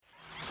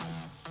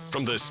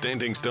From the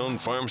Standing Stone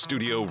Farm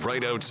Studio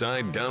right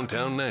outside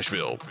downtown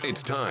Nashville,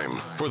 it's time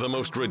for the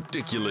most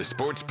ridiculous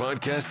sports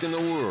podcast in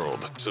the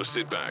world. So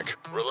sit back,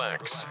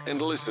 relax,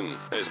 and listen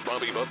as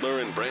Bobby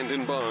Butler and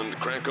Brandon Bond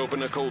crack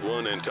open a cold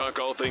one and talk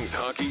all things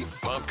hockey,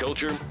 pop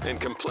culture,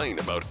 and complain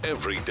about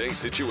everyday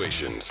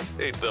situations.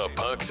 It's the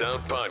Pucks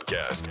Out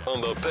Podcast on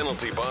the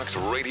Penalty Box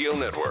Radio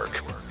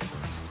Network.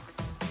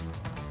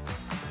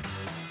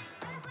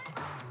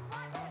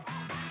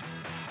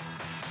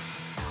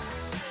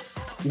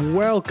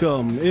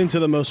 Welcome into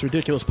the most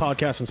ridiculous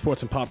podcast in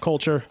sports and pop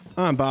culture.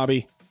 I'm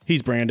Bobby.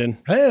 He's Brandon.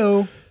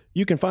 Hello.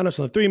 You can find us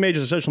on the three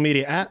majors of social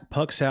media at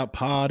Pucks Out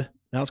Pod.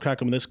 Now let's crack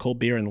open this cold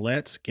beer and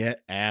let's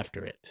get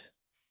after it.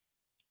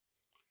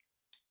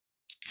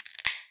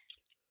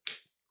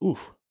 Ooh.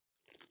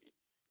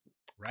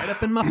 Right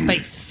up in my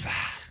face.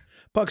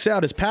 Pucks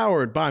Out is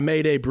powered by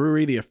Mayday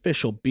Brewery, the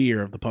official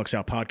beer of the Pucks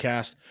Out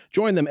podcast.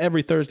 Join them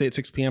every Thursday at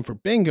 6 p.m. for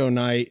bingo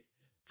night.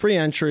 Free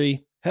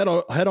entry. Head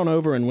on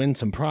over and win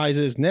some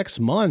prizes. Next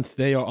month,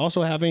 they are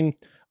also having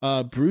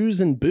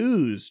Brews and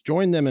Booze.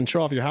 Join them and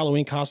show off your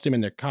Halloween costume in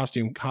their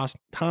costume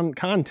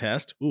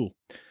contest. Ooh.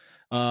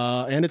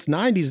 And it's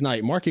 90s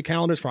night. Mark your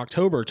calendars for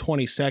October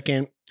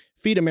 22nd.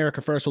 Feed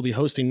America First will be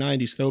hosting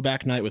 90s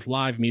Throwback Night with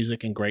live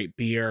music and great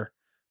beer.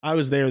 I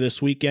was there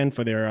this weekend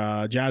for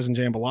their Jazz and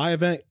Jambalaya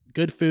event.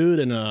 Good food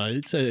and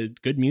it's a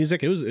good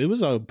music. It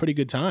was a pretty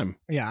good time.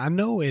 Yeah, I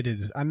know it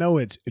is. I know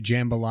it's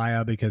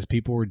jambalaya because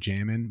people were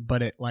jamming,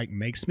 but it like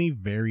makes me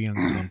very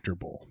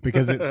uncomfortable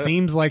because it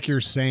seems like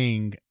you're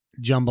saying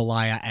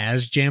jambalaya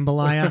as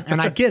jambalaya, and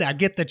I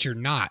get that you're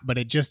not, but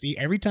it just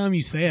every time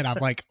you say it,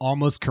 I've like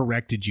almost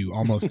corrected you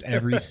almost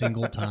every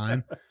single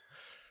time.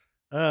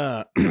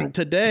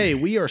 Today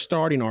we are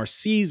starting our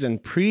season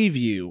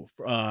preview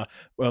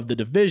of the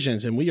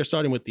divisions, and we are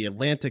starting with the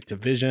Atlantic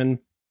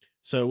Division.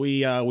 So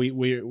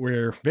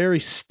we're very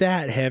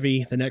stat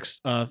heavy the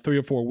next 3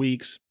 or 4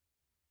 weeks.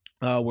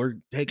 We're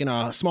taking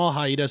a small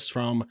hiatus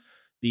from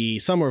the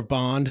Summer of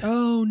Bond.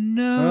 Oh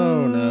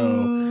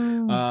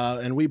no!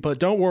 But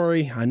don't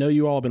worry, I know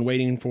you all have been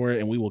waiting for it,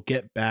 and we will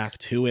get back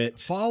to it.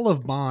 Fall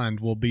of Bond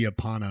will be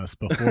upon us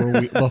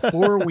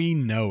before we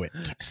know it.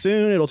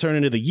 Soon it'll turn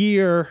into the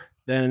year.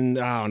 Then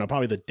I don't know,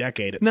 probably the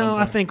decade. No,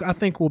 I think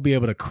we'll be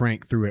able to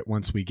crank through it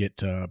once we get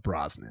to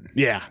Brosnan.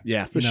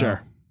 Yeah, for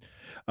sure.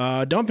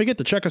 Don't forget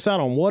to check us out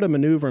on What a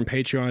Maneuver and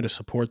Patreon to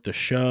support the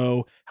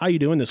show. How you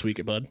doing this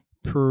week, bud?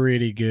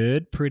 Pretty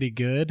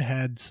good.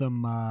 Had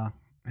some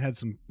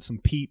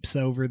peeps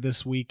over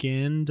this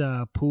weekend,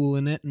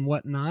 pooling it and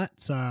whatnot.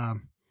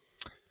 Hung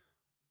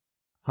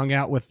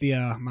out with the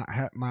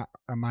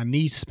my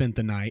niece spent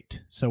the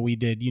night, so we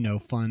did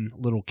fun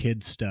little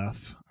kid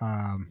stuff.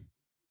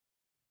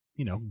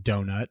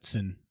 Donuts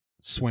and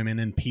swimming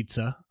and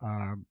pizza.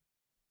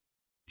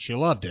 She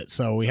loved it,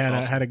 so we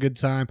had a good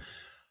time.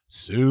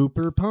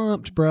 Super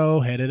pumped, bro.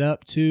 Headed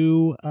up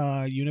to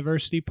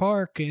University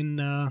Park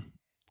in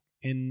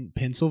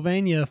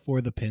Pennsylvania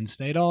for the Penn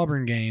State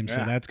Auburn game. Yeah.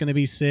 So that's going to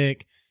be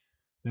sick.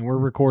 Then we're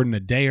recording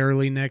a day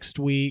early next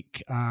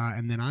week.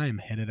 And then I am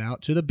headed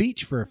out to the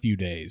beach for a few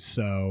days.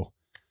 So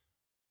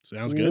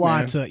sounds good,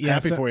 man.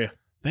 Happy for you.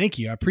 Thank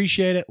you. I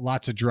appreciate it.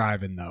 Lots of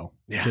driving, though,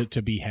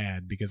 to be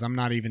had because I'm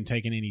not even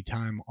taking any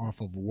time off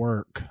of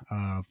work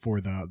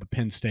for the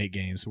Penn State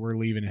game. So we're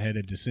leaving and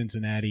headed to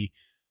Cincinnati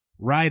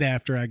right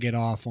after I get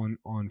off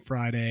on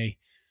Friday,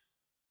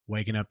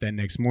 waking up that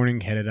next morning,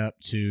 headed up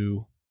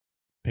to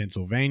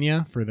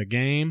Pennsylvania for the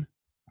game,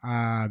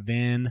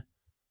 then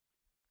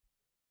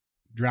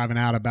driving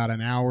out about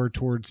an hour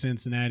towards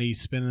Cincinnati,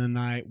 spending the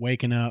night,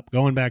 waking up,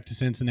 going back to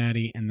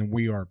Cincinnati, and then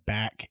we are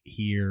back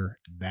here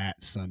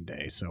that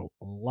Sunday. So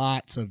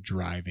lots of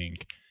driving.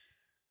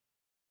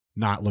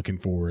 Not looking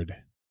forward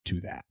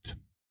to that.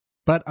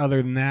 But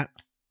other than that,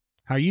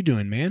 how you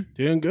doing, man?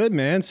 Doing good,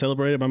 man.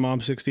 Celebrated my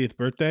mom's 60th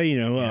birthday,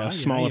 a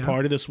smaller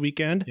party this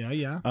weekend.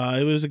 Yeah.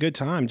 It was a good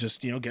time.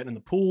 Just, getting in the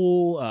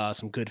pool,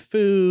 some good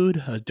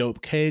food, a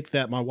dope cake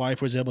that my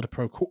wife was able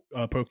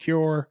to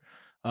procure.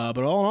 But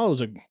all in all, it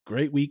was a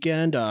great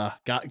weekend.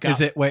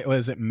 Was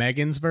it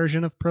Megan's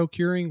version of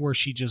procuring where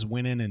she just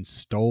went in and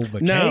stole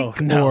the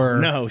cake?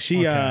 No.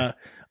 She,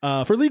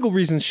 for legal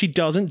reasons, she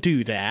doesn't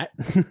do that.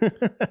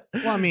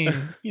 Well, I mean,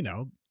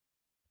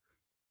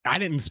 I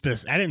didn't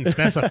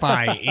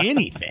specify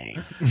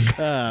anything.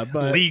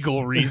 But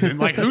legal reason.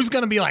 Like, who's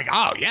going to be like,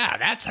 oh, yeah,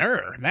 that's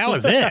her. That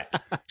was it.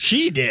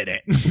 She did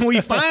it.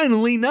 We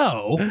finally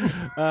know.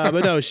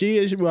 But no,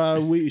 she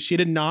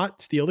did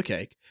not steal the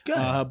cake. Good.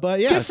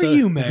 But yeah, good for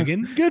you,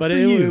 Megan. Good for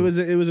you.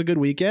 It was a good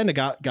weekend.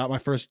 I got my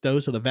first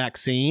dose of the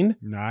vaccine.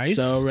 Nice.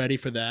 So ready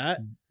for that.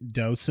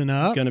 Dosing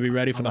up. Going to be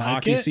ready for the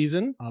hockey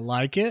season. I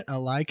like it.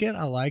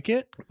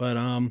 But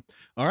all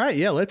right,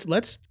 yeah,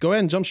 let's go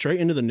ahead and jump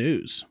straight into the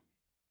news.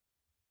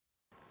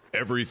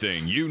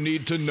 Everything you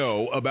need to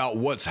know about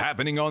what's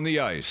happening on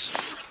the ice.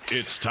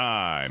 It's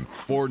time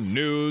for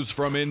news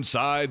from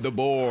inside the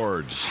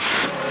boards.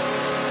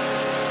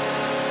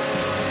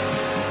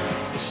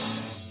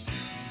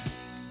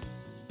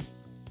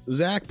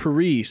 Zach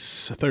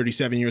Parise,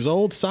 37 years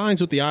old,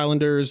 signs with the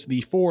Islanders.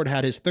 The forward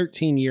had his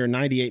 13-year,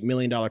 $98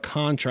 million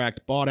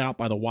contract bought out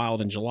by the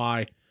Wild in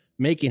July,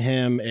 making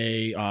him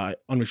a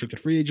unrestricted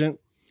free agent.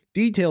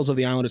 Details of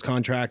the Islanders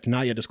contract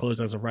not yet disclosed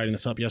as of writing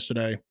this up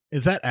yesterday.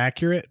 Is that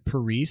accurate?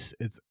 Parise?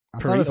 It's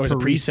Parise.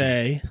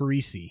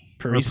 Parise.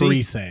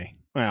 Parise.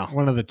 Well,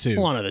 one of the two.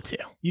 One of the two.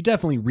 You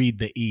definitely read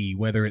the E,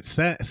 whether it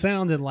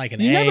sounded like an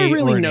you A. You never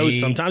really or know. E.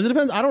 Sometimes it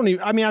depends. I don't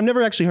even. I mean, I've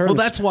never actually heard. Well, of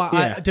that's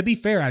why. To be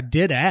fair, I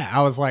did ask.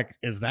 I was like,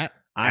 "Is that?"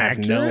 I have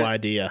no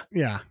idea.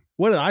 Yeah.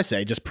 What did I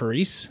say? Just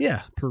Parise?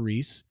 Yeah,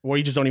 Parise. Or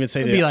you just don't even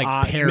say that. It'd be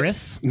like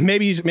Paris.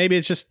 Maybe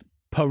it's just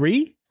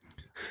Paris.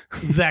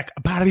 Zach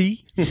Paris.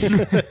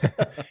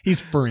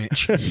 He's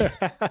French.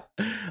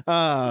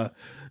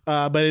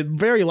 But it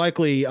very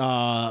likely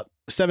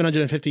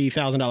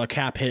 $750,000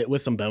 cap hit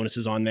with some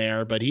bonuses on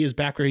there. But he is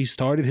back where he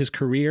started his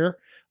career,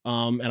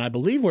 and I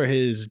believe where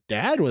his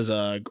dad was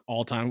a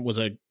all-time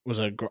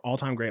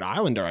great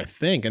Islander, I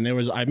think. And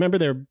I remember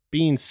there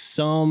being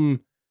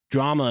some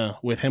drama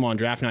with him on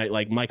draft night,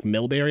 like Mike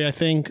Milbury, I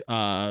think.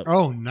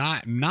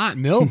 Not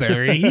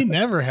Milbury. He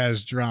never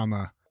has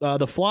drama.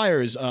 The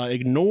Flyers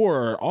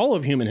ignore all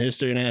of human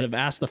history and have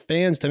asked the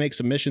fans to make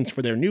submissions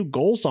for their new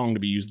goal song to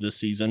be used this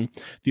season.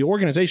 The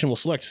organization will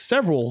select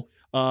several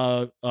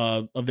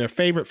of their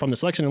favorite from the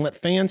selection and let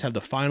fans have the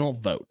final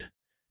vote.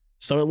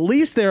 So at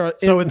least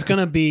it's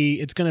gonna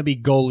be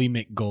Goalie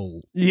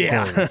McGoal.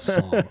 Yeah. Goal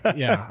song.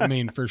 Yeah. I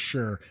mean, for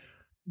sure.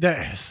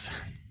 That's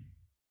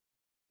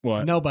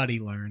what nobody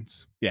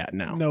learns. Yeah,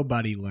 no.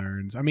 Nobody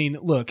learns. I mean,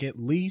 look, at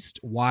least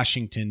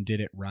Washington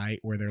did it right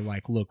where they're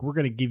like, look, we're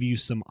going to give you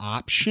some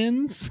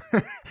options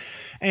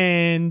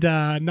and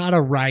not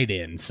a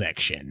write-in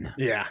section.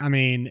 Yeah. I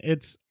mean,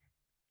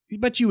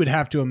 but you would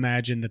have to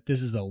imagine that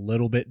this is a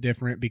little bit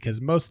different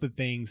because most of the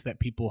things that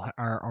people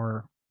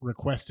are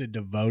requested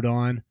to vote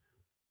on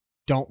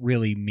don't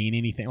really mean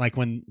anything. Like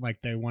when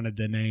they wanted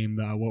to name,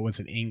 what was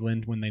it,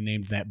 England, when they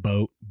named that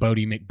boat,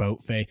 Bodie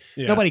McBoatface.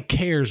 Yeah. Nobody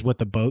cares what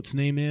the boat's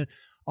name is.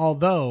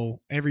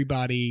 Although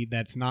everybody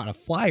that's not a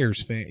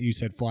Flyers fan, you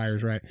said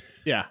Flyers, right?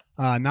 Yeah.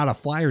 Not a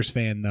Flyers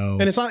fan though.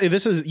 And it's not,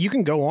 you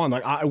can go on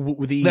like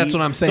that's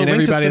what I'm saying. The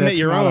link everybody to submit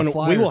your own,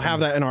 we will fan.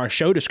 have that in our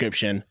show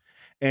description.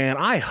 And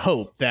I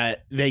hope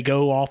that they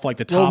go off like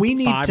the top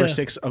 5 or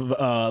 6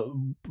 of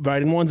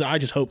writing ones. I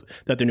just hope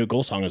that their new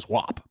goal song is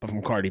WAP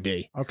from Cardi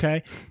B.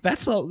 Okay.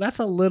 That's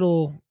a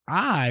little,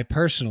 I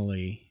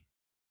personally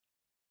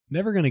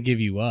never going to give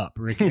you up,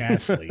 Rick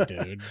Astley,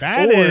 dude.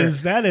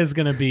 That is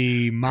going to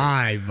be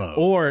my vote.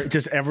 Or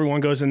just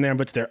everyone goes in there and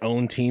puts their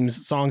own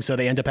team's song, so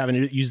they end up having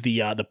to use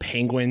the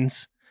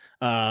Penguins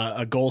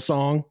a goal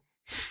song.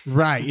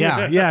 Right,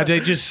 yeah. Yeah,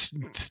 they just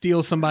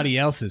steal somebody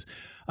else's.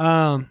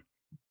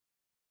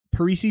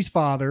 Parise's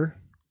father,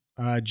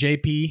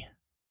 JP,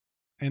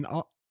 and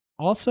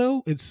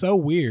also it's so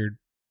weird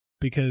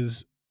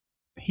because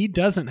he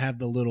doesn't have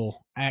the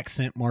little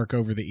accent mark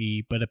over the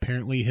E, but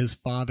apparently his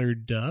father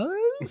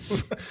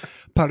does.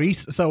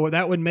 Parise, so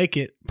that would make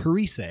it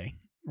Parise,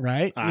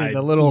 right?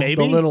 The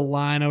little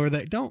line over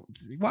there.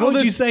 Why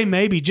would you say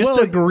maybe?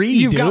 Just agree.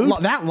 You've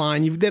got that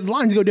line. The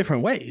lines go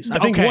different ways. I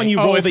think one you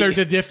roll. Is there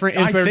difference?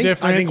 I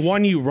think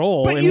one you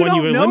roll but and one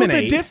you eliminate. You don't know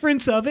the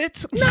difference of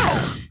it.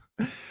 No.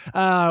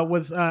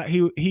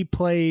 He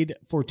played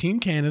for Team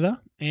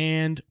Canada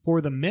and for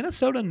the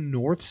Minnesota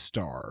North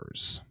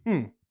Stars.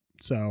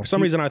 So for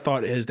some reason, I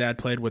thought his dad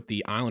played with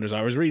the Islanders.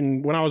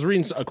 When I was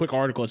reading a quick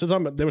article, it says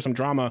there was some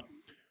drama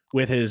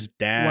with his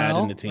dad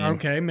and the team.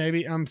 Okay,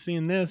 maybe I'm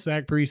seeing this.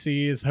 Zach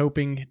Parise is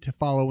hoping to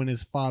follow in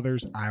his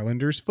father's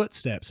Islanders'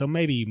 footsteps. So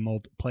maybe he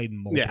played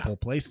in multiple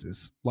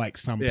places, like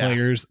some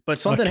players. But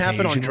something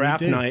happened on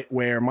draft night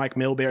where Mike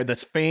Milbury,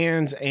 that's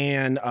fans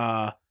and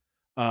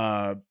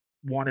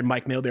wanted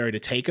Mike Milbury to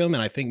take him,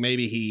 and I think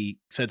maybe he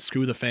said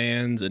screw the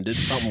fans and did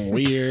something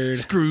weird.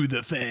 Screw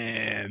the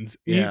fans.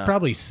 Yeah. He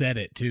probably said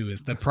it too,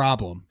 is the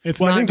problem. I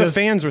think the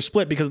fans were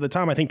split because at the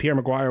time I think Pierre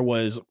Maguire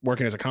was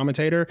working as a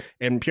commentator,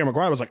 and Pierre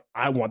Maguire was like,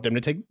 I want them to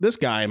take this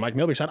guy, and Mike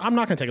Milbury said, I'm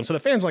not going to take him. So the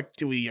fans were like,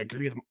 do we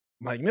agree with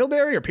Mike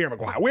Milbury or Pierre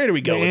Maguire? Where do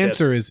we go with this?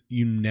 The answer is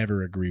you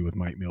never agree with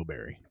Mike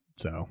Milbury.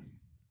 So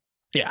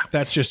yeah,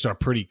 that's just a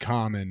pretty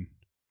common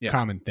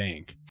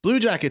thing. Blue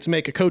Jackets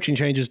make coaching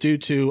changes due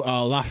to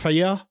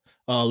Lafayette.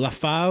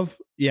 Lefebvre.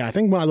 Yeah, I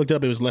think when I looked it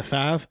up, it was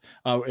Lefebvre.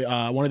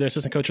 One of their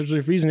assistant coaches was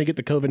refusing to get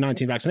the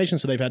COVID-19 vaccination,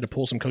 so they've had to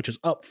pull some coaches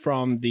up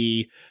from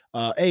the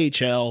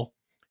AHL.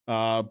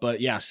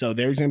 But yeah, so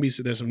there's going to be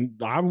some.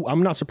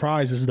 I'm not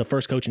surprised. This is the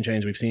first coaching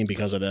change we've seen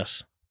because of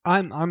this.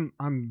 I'm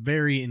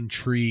very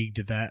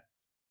intrigued that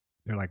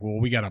they're like, well,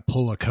 we got to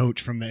pull a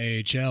coach from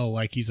the AHL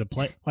like he's a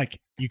play.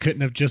 Like you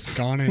couldn't have just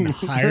gone and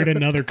hired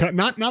another coach.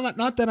 Not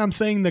that I'm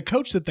saying the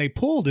coach that they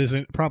pulled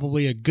isn't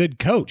probably a good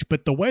coach,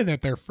 but the way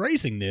that they're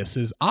phrasing this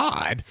is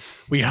odd.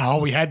 We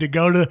had to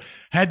go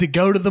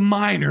to the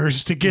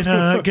minors to get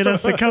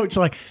us a coach.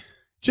 Like,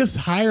 just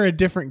hire a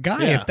different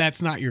guy if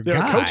that's not your guy.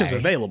 There are coaches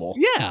available.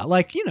 Yeah,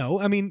 like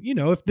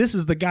if this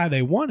is the guy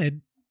they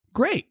wanted.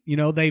 Great.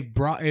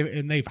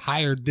 They've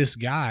hired this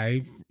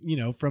guy,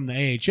 from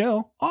the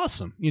AHL,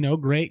 awesome.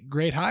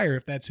 Great hire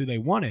if that's who they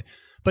wanted.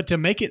 But to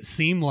make it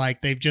seem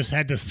like they've just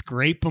had to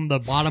scrape from the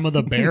bottom of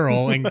the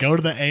barrel and go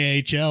to the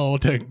AHL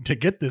to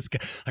get this guy,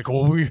 like,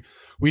 well,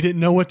 we didn't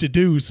know what to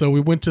do, so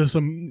we went to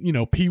some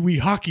pee-wee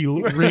hockey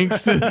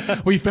rinks.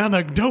 We found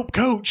a dope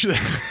coach.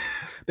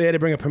 They had to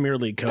bring a Premier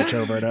League coach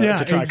over to try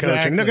exactly.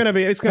 coaching.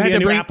 It's going to be a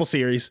new Apple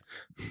series.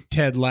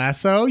 Ted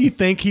Lasso. You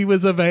think he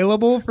was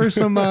available for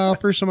some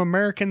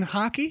American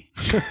hockey?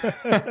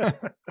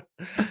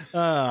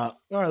 All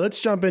right,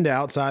 let's jump into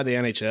outside the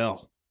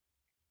NHL.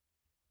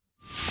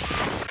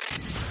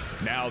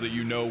 Now that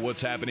you know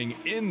what's happening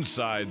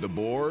inside the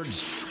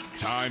boards,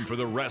 time for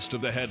the rest of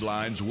the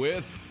headlines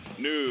with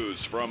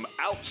news from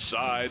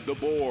outside the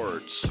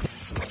boards.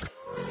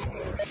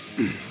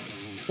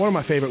 One of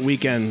my favorite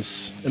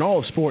weekends in all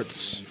of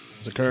sports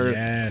has occurred.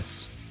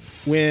 Yes.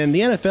 When the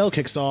NFL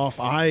kicks off,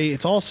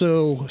 it's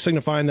also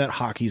signifying that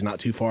hockey's not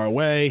too far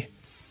away,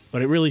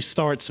 but it really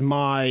starts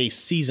my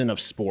season of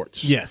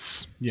sports.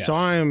 Yes. So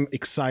I'm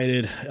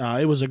excited.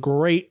 It was a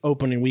great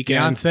opening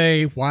weekend.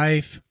 Fiancé,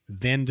 wife,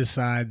 then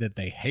decide that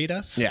they hate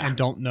us and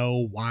don't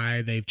know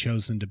why they've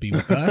chosen to be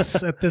with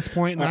us at this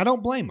point, and I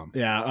don't blame them.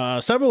 Yeah,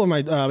 several of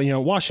my,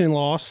 Washington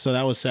lost, so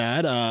that was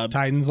sad.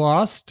 Titans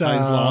lost.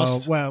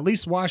 Lost. Well, at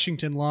least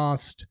Washington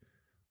lost,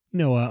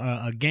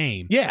 a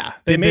game. Yeah,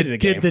 they made it a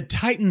game. Did the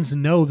Titans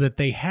know that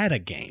they had a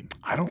game?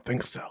 I don't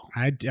think so.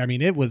 I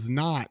mean, it was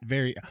not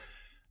very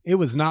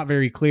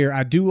clear.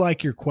 I do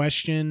like your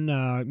question,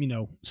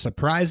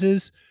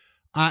 surprises.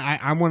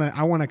 I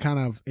want to kind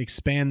of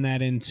expand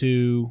that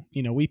into,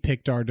 we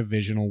picked our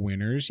divisional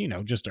winners,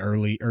 just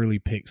early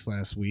picks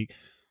last week.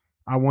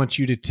 I want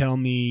you to tell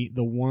me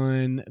the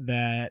one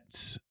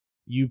that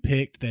you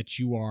picked that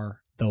you are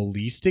the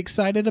least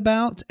excited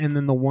about, and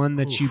then the one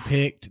that you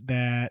picked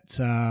that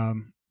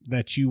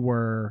you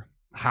were,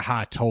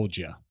 told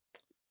you.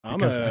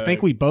 Because I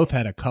think we both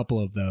had a couple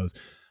of those.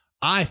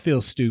 I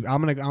feel stupid.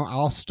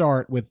 I'll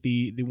start with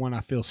the one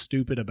I feel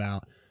stupid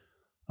about.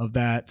 Of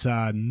that,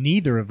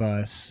 neither of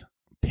us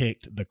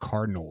picked the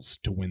Cardinals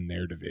to win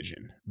their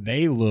division.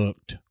 They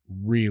looked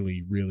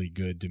really, really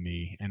good to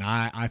me. And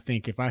I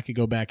think if I could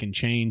go back and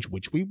change,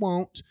 which we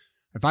won't,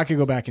 if I could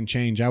go back and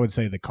change, I would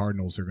say the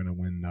Cardinals are going to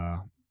win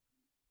that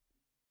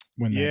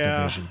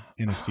division,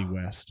 NFC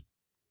West.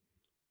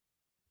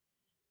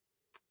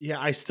 Yeah,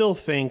 I still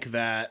think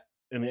that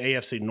in the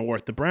AFC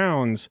North, the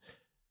Browns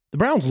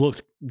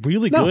looked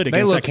really good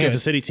against that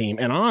Kansas City team.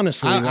 And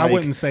honestly, I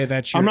wouldn't say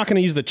that. I'm not going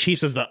to use the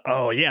Chiefs as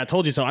I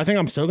told you so. I think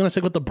I'm still going to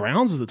stick with the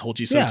Browns as the told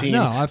you so team.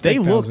 No, I think they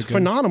looked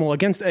phenomenal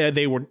against.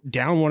 They were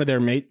down one of their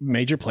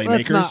major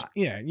playmakers.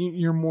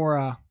 You're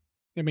more.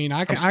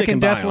 I can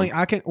definitely.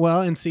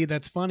 Well, and see,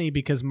 that's funny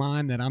because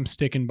mine that I'm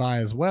sticking by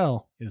as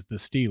well is the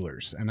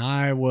Steelers, and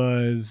I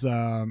was.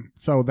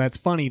 So that's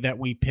funny that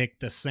we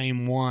picked the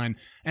same one,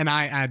 and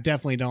I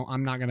definitely don't.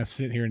 I'm not going to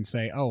sit here and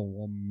say, oh,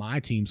 well,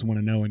 my team's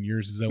 1-0 and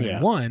yours is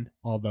 0-1,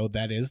 although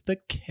that is the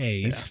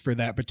case for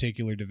that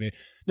particular division.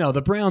 No,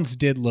 the Browns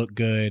did look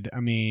good. I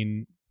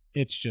mean,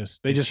 it's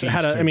just they just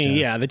had a.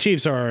 The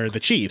Chiefs are the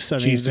Chiefs.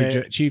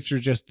 Chiefs are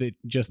just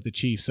the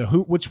Chiefs. So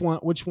which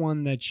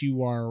one that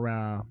you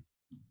are?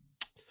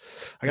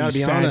 I gotta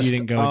be honest. You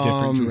didn't go a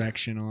different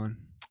direction on.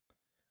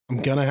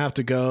 I'm gonna have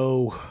to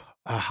go.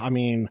 I'm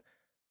gonna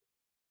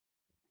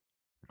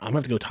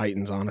have to go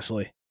Titans.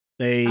 Honestly,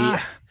 I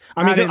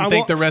didn't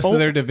think the rest of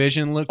their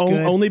division looked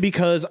good. Only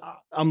because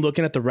I'm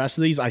looking at the rest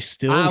of these. I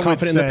still am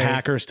confident in the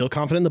Packers. Still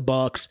confident in the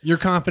Bucks. You're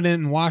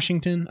confident in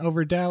Washington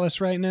over Dallas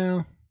right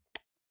now.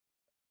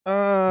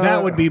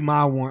 That would be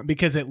my one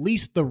because at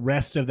least the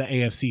rest of the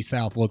AFC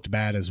South looked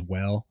bad as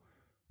well.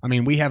 I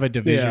mean, we have a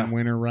division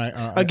winner, right?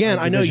 Again,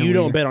 I know you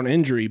don't bet on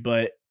injury,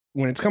 but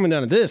when it's coming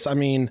down to this,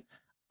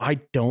 I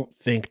don't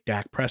think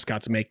Dak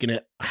Prescott's making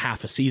it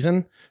half a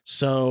season.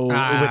 So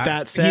with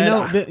that said,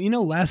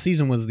 last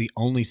season was the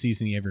only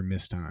season he ever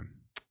missed time.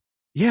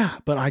 Yeah,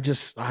 but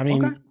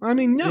no.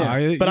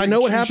 Yeah. But I know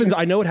what happens.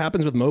 I know what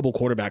happens with mobile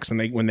quarterbacks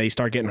when they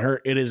start getting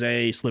hurt. It is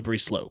a slippery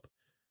slope.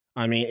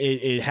 I mean,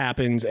 it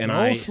happens,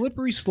 and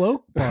slippery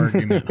slope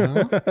argument,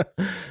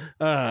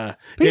 huh?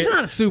 He's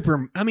not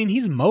super. I mean,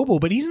 he's mobile,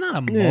 but he's not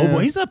a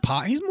mobile.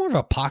 Yeah. He's more of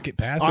a pocket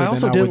passer.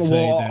 Also,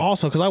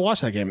 because I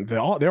watched that game,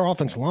 their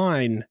offensive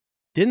line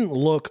didn't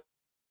look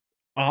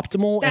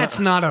optimal. That's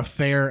not a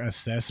fair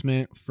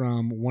assessment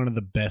from one of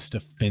the best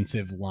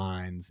offensive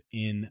lines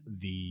in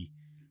the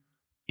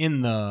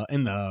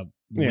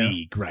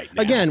league right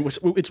now. Again,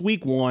 it's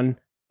week one.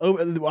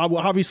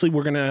 Obviously,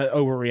 we're going to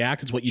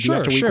overreact. It's what you do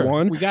after week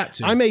one. We got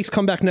to. I may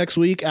come back next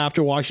week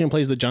after Washington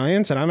plays the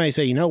Giants, and I may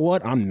say, you know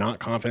what? I'm not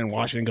confident in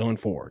Washington going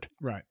forward.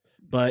 Right.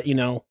 But,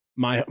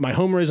 my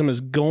homerism is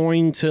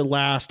going to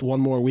last one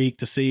more week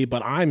to see,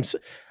 but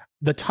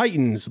the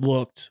Titans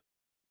looked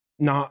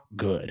not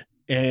good.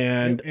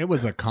 And it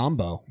was a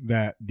combo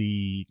that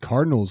the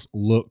Cardinals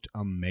looked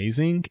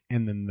amazing,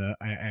 and then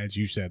as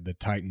you said, the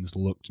Titans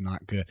looked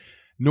not good.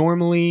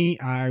 Normally,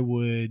 I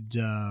would...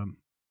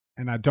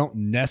 and I don't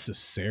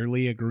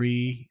necessarily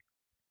agree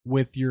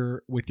with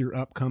your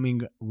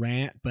upcoming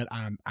rant, but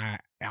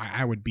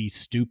I would be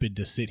stupid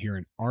to sit here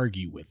and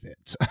argue with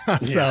it.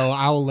 So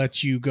I'll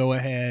let you go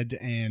ahead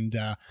and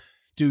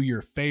do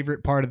your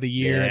favorite part of the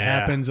year. Yeah. It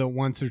happens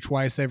once or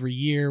twice every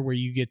year where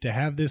you get to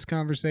have this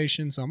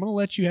conversation. So I'm going to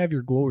let you have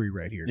your glory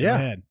right here. Go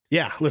ahead.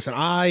 Yeah. Listen,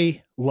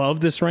 I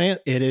love this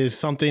rant. It is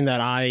something that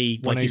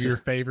One of your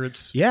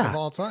favorites of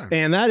all time.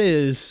 And that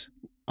is,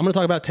 I'm going to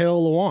talk about Taylor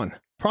Lewan,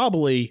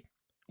 probably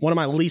one of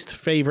my least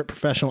favorite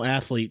professional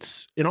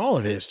athletes in all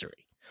of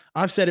history.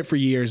 I've said it for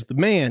years. The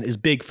man is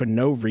big for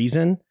no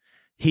reason.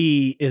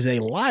 He is a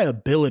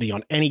liability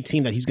on any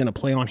team that he's going to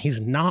play on. He's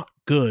not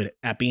good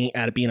at being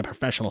a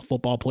professional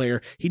football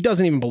player. He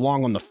doesn't even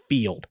belong on the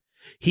field.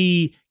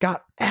 He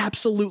got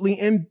absolutely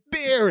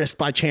embarrassed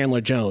by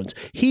Chandler Jones.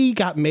 He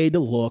got made to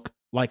look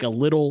like a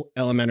little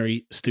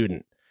elementary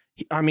student.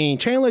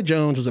 Chandler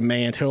Jones was a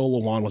man. Taylor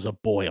Lewan was a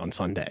boy on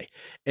Sunday.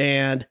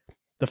 And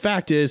the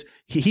fact is,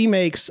 he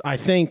makes, I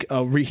think,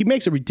 he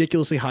makes a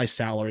ridiculously high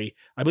salary.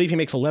 I believe he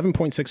makes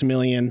 $11.6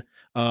 million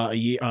a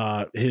year.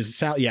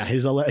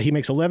 He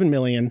makes $11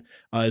 million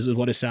is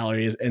what his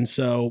salary is. And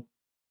so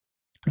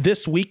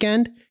this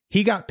weekend,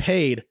 he got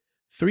paid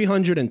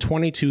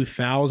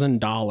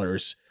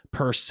 $322,000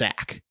 per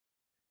sack.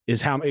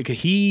 Is how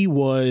he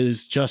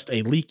was just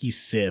a leaky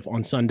sieve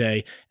on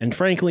Sunday. And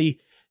frankly,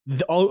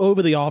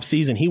 over the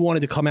offseason, he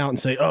wanted to come out and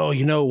say, oh,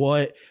 you know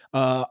what?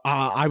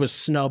 I was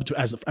snubbed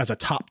as a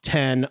top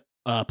 10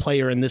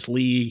 player in this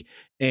league,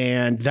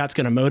 and that's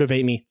going to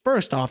motivate me.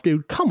 First off,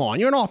 dude, come on.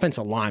 You're an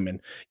offensive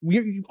lineman.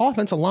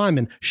 Offensive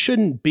linemen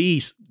shouldn't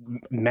be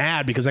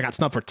mad because I got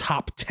snubbed for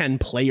top 10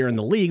 player in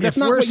the league. That's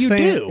not what you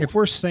do. If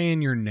we're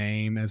saying your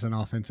name as an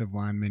offensive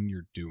lineman,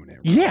 you're doing it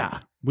right. Yeah.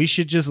 We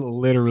should just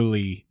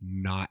literally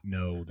not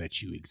know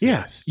that you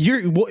exist.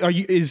 Yes.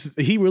 Is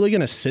he really going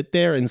to sit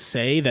there and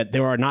say that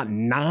there are not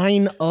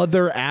 9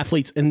 other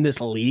athletes in this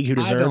league who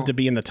deserve to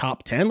be in the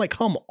top 10? Like,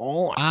 come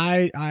on.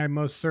 I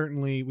most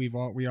certainly,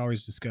 we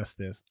always discuss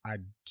this. I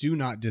do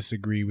not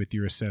disagree with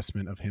your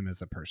assessment of him as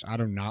a person. I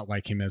do not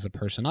like him as a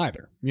person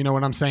either. You know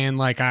what I'm saying?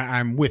 Like,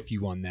 I'm with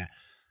you on that.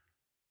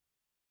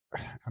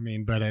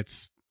 But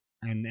it's,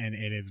 and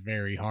it is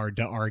very hard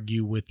to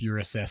argue with your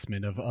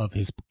assessment of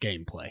his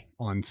gameplay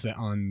on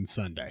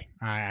Sunday.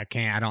 I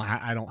can't.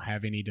 I don't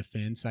have any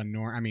defense.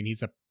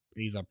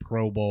 He's a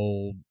Pro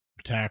Bowl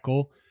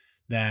tackle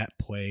that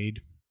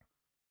played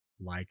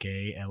like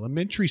a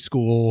elementary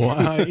school.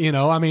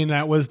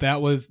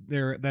 That was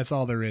there. That's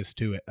all there is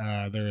to it.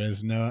 There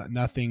is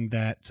nothing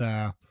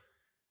that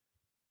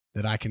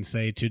I can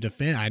say to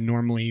defend. I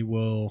normally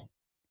will,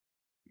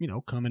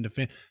 come and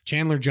defend.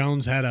 Chandler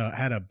Jones had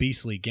a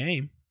beastly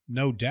game.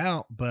 No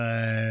doubt,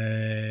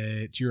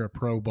 but you're a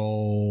Pro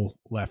Bowl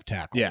left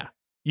tackle. Yeah.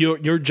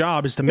 Your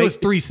job is to make... It was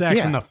 3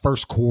 sacks in the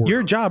first quarter.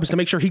 Your job is to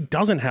make sure he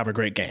doesn't have a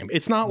great game.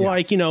 It's not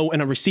like, in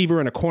a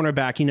receiver and a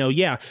cornerback,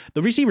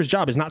 the receiver's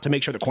job is not to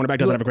make sure the cornerback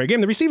doesn't have a great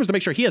game. The receiver's to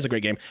make sure he has a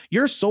great game.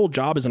 Your sole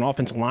job as an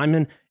offensive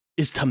lineman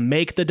is to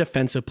make the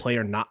defensive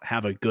player not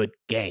have a good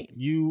game.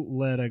 You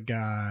let a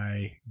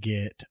guy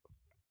get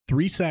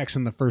 3 sacks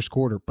in the first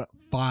quarter, but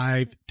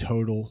 5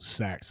 total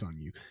sacks on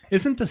you.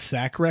 Isn't the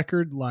sack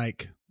record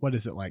like... What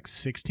is it, like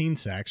 16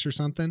 sacks or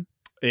something?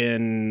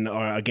 In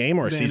a game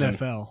or a season?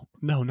 NFL.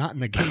 No, not in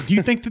the game. Do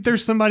you think that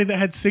there's somebody that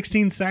had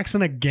 16 sacks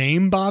in a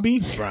game,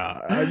 Bobby?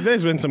 Bruh,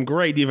 there's been some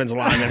great defensive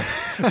linemen.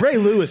 Ray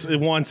Lewis it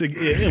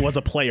was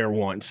a player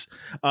once.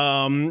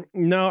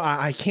 No,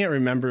 I can't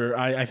remember.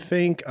 I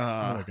think.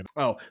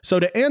 So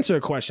to answer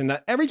a question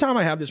that every time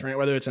I have this rant,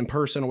 whether it's in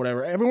person or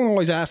whatever, everyone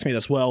always asks me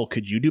this. Well,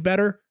 could you do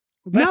better?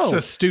 That's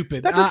a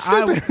stupid.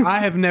 I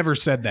have never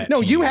said that.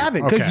 No, you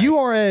haven't, because you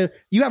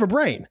have a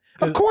brain.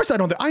 Of course I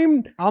don't.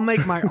 I'll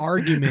make my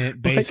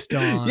argument based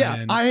on.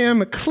 Yeah, I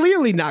am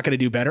clearly not going to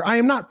do better. I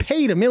am not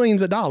paid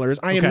millions of dollars.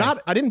 I am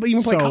not. I didn't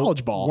even play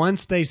college ball.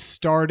 Once they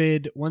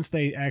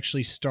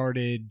actually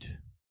started,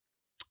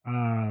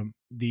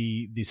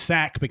 the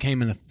sack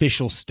became an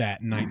official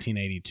stat in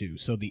 1982.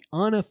 So the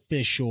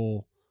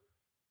unofficial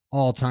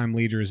all-time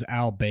leader is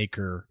Al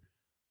Baker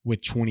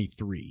with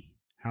 23.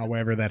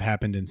 However, that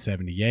happened in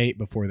 78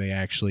 before they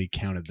actually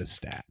counted the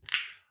stat.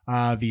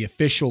 The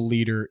official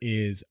leader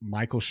is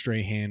Michael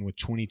Strahan with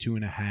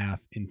 22.5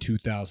 in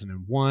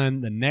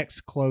 2001. The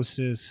next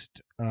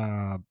closest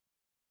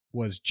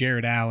was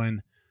Jared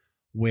Allen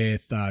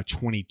with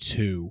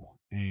 22.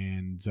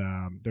 And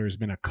there's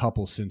been a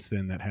couple since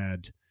then that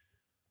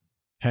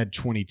had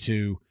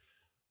 22.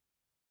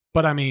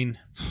 But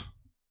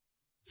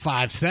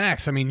 5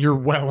 sacks. You're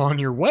well on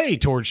your way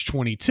towards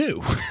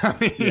 22.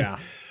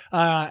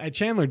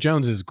 Chandler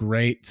Jones is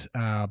great.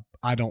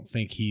 I don't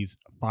think he's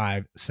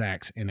 5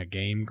 sacks in a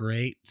game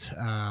great.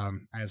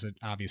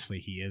 Obviously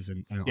he is.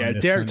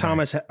 Derek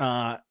Thomas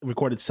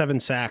recorded 7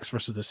 sacks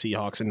versus the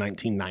Seahawks in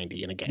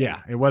 1990 in a game.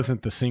 Yeah, it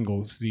wasn't the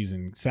single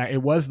season sack.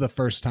 It was the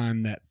first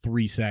time that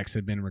 3 sacks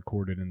had been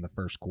recorded in the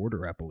first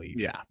quarter, I believe.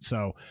 Yeah.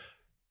 So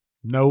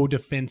no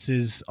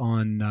defenses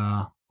on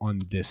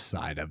this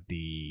side of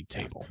the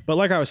table. But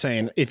like I was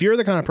saying, if you're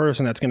the kind of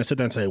person that's going to sit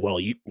there and say, well,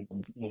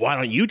 why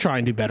don't you try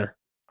and do better?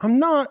 I'm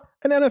not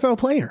an NFL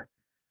player.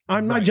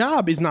 My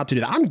job is not to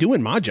do that. I'm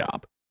doing my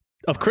job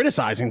of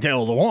criticizing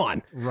Taylor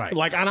Lewan. Right.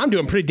 Like, and I'm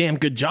doing a pretty damn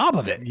good job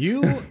of it.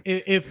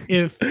 If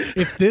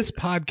this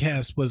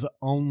podcast was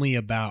only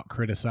about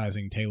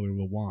criticizing Taylor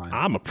Lewan,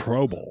 I'm a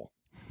Pro Bowl.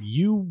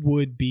 you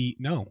would be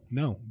no,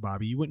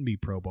 Bobby, you wouldn't be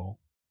Pro Bowl.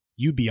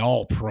 You'd be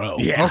all pro.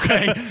 Yeah.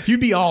 Okay. You'd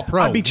be all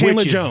pro. I'd be Chandler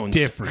which is Jones.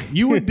 different.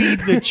 You would be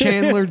the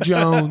Chandler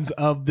Jones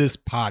of this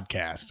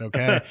podcast.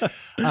 Okay.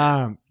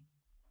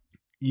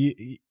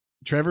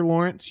 Trevor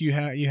Lawrence, you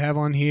have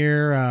on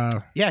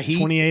here. He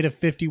 28 of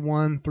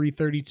 51,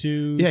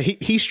 332. Yeah,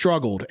 he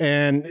struggled,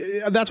 and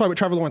that's why with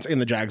Trevor Lawrence in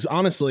the Jags,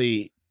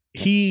 honestly,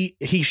 he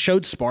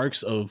showed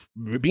sparks of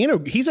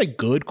being he's a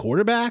good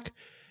quarterback,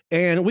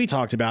 and we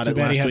talked about Too it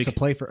bad last he has week. to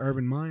play for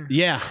Urban Meyer.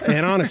 Yeah,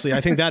 and honestly,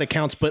 I think that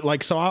accounts. But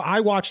like, so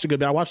I watched a good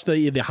bit. I watched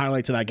the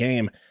highlights of that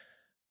game.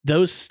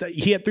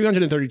 He had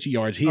 332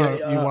 yards. You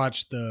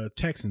watched the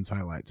Texans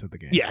highlights of the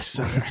game. Yes,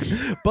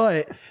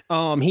 but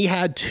he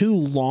had 2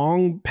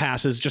 long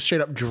passes just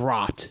straight up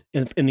dropped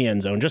in the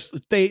end zone. Just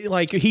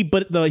he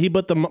put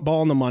the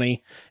ball on the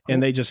money,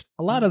 and they just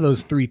a lot of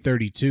those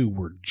 332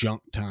 were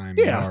junk time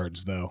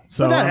yards though.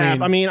 So that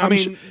happened.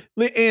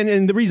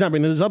 And the reason I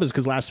bring this up is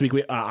because last week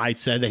I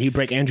said that he'd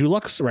break Andrew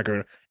Luck's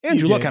record.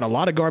 Andrew Luck had a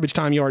lot of garbage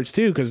time yards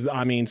too. Because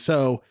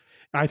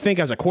I think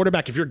as a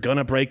quarterback, if you're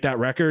gonna break that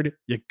record,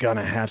 you're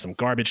gonna have some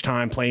garbage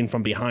time playing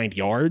from behind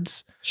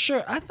yards.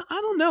 Sure, I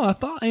don't know. I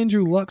thought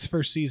Andrew Luck's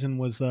first season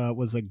was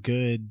a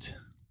good.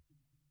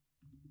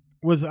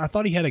 I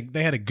thought they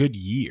had a good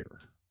year.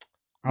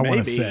 I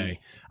want to say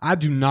I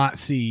do not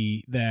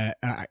see that.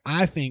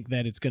 I think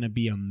that it's going to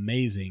be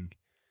amazing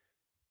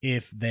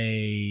if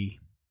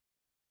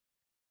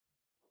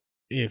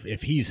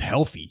he's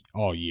healthy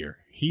all year.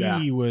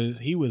 He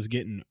was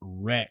getting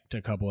wrecked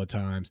a couple of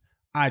times.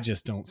 I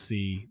just don't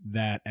see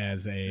that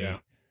as a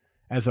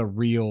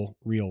real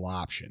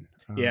option.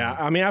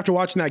 After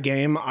watching that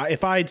game,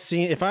 if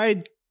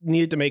I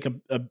needed to make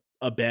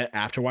a bet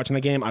after watching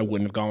the game, I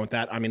wouldn't have gone with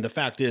that. I mean, the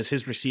fact is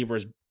his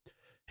receivers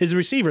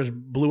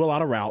blew a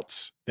lot of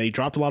routes. They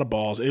dropped a lot of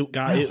balls.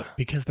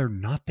 Because they're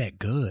not that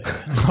good.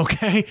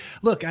 Okay.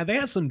 Look, they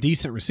have some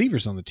decent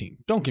receivers on the team.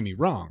 Don't get me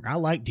wrong. I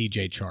like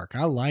DJ Chark.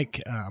 I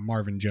like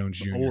Marvin Jones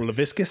Jr. Or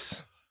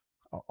LaViscus.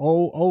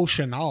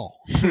 Chanel,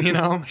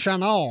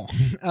 Chanel.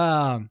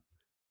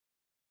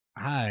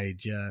 I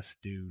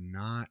just do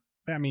not.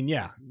 I mean,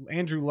 yeah,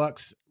 Andrew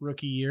Luck's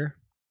rookie year,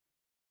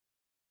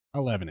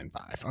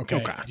 11-5.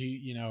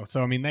 Okay.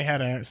 So I mean, they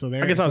had a. So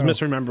there. I guess I was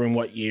misremembering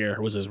what year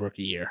was his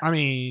rookie year. I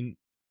mean,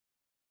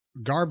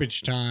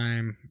 garbage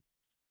time,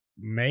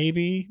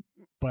 maybe,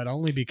 but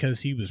only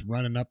because he was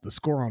running up the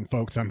score on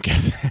folks. I'm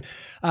guessing.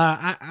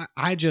 I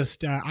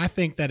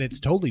think that it's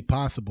totally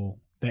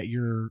possible that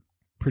your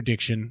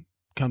prediction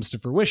comes to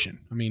fruition.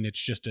 I mean, it's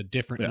just a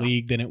different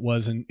league than it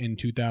was in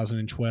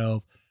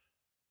 2012.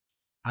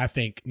 I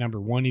think,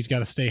 number one, he's got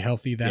to stay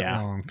healthy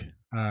that long.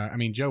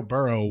 Joe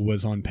Burrow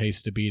was on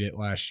pace to beat it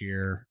last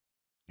year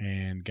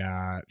and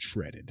got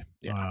shredded.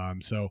 Yeah.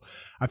 So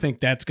I think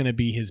that's going to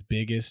be his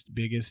biggest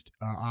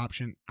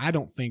option. I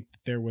don't think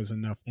there was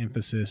enough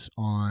emphasis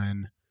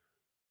on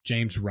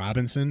James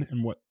Robinson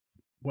and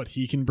what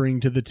he can bring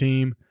to the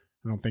team.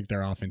 I don't think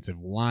their offensive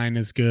line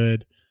is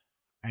good.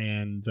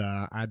 And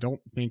I don't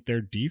think their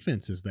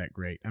defense is that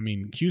great. I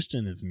mean,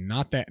 Houston is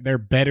not that. They're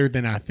better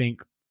than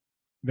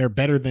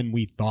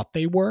we thought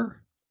they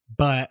were,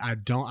 but I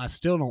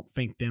still don't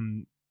think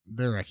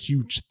they're a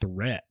huge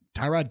threat.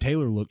 Tyrod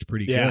Taylor looked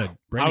pretty good.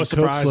 Brandon I was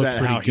surprised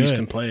at how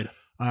Houston played.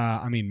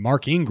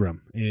 Mark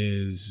Ingram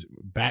is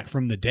back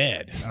from the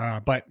dead.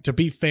 But to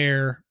be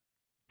fair,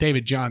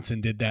 David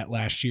Johnson did that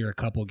last year a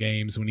couple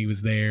games when he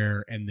was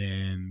there and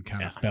then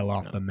kind of fell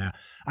off the map.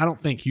 I don't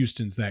think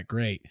Houston's that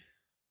great.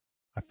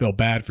 I feel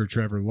bad for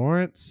Trevor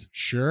Lawrence.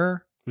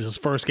 Sure. It was his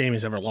first game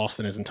he's ever lost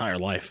in his entire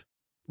life.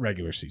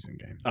 Regular season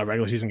game. A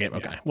regular season game.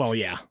 Okay. Yeah. Well,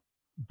 yeah.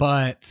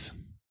 But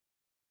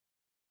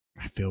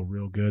I feel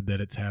real good that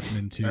it's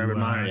happening to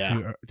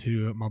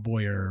my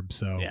boy Herb.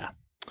 So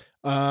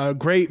yeah.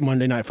 Great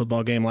Monday Night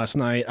Football game last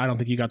night. I don't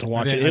think you got to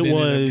watch it. I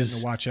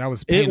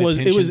was paying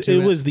attention to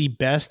it was the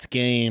best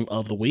game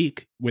of the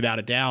week without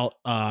a doubt.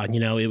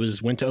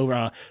 It went to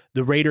over.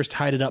 The Raiders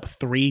tied it up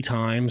 3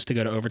 times to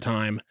go to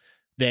overtime.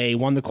 They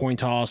won the coin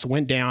toss,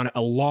 went down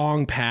a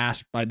long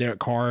pass by Derek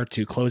Carr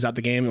to close out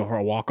the game for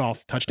a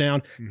walk-off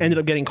touchdown. Mm-hmm. Ended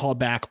up getting called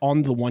back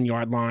on the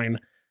 1-yard line.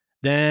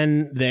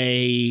 Then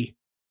they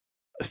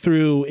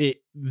threw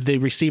it. The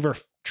receiver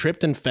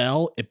tripped and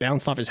fell. It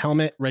bounced off his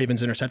helmet.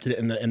 Ravens intercepted it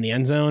in the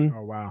end zone.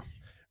 Oh, wow.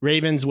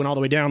 Ravens went all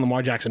the way down.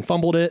 Lamar Jackson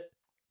fumbled it.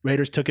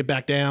 Raiders took it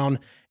back down.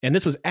 And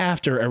this was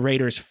after a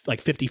Raiders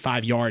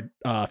 55-yard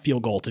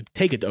field goal to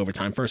take it to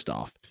overtime, first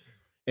off.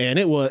 And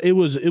it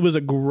was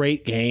a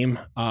great game.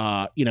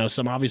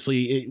 Some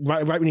obviously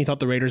right when you thought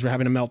the Raiders were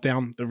having a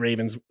meltdown, the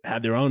Ravens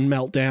had their own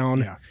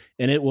meltdown,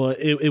 and it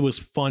was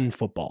fun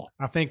football.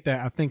 I think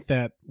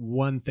that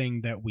one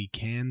thing that we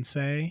can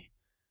say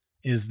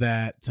is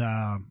that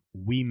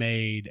we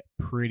made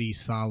pretty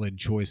solid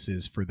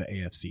choices for the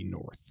AFC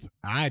North.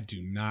 I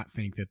do not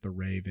think that the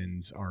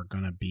Ravens are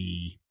going to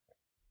be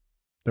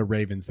the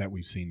Ravens that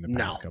we've seen the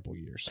past couple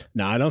years.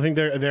 No, I don't think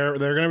they're going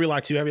to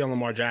rely too heavy on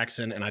Lamar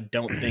Jackson, and I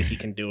don't think he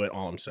can do it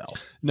all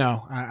himself.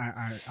 No,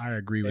 I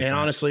agree with that. And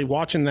honestly,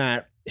 watching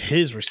that,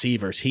 his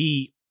receivers,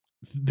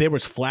 there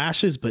was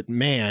flashes, but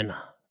man,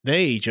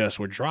 they just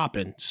were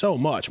dropping so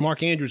much.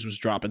 Mark Andrews was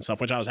dropping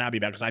stuff, which I was happy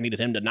about because I needed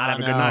him to not have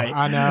a good night.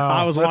 I know.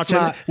 I was watching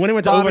when it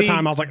went to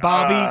overtime. I was like,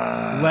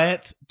 Bobby,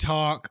 let's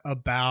talk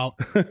about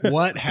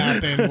what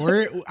happened.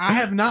 I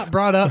have not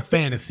brought up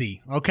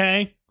fantasy,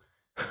 okay?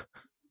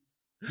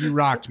 You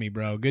rocked me,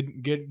 bro.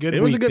 Good.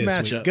 It was a good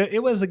matchup.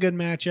 It was a good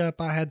matchup.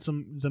 I had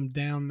some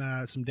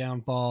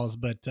downfalls,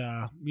 but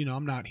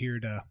I'm not here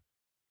to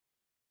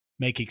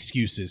make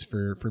excuses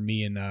for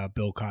me and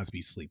Bill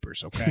Cosby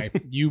sleepers. Okay,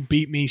 you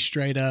beat me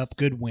straight up.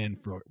 Good win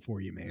for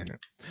you, man.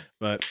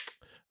 But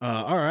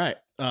all right,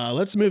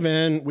 let's move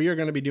in. We are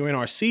going to be doing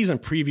our season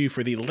preview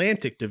for the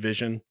Atlantic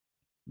Division.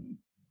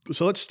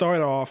 So let's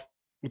start off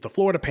with the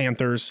Florida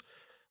Panthers.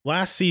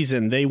 Last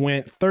season, they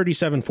went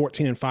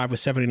 37-14-5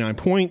 with 79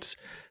 points.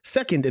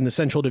 Second in the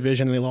Central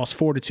Division, and they lost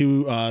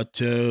 4-2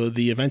 to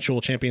the eventual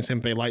champions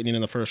Tampa Bay Lightning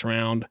in the first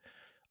round.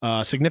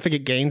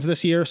 Significant gains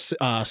this year,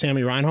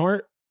 Sammy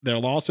Reinhart. Their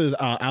losses,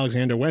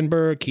 Alexander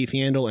Wenberg, Keith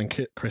Yandel,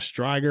 and Chris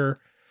Driedger.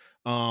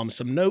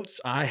 Some notes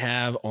I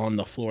have on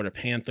the Florida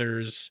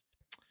Panthers.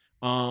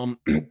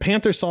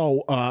 Panthers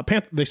saw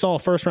a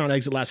first-round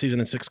exit last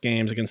season in 6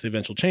 games against the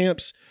eventual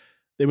champs.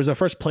 It was their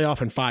first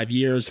playoff in 5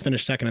 years,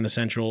 finished second in the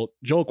Central.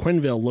 Joel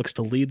Quenneville looks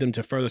to lead them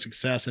to further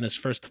success in his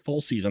first full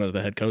season as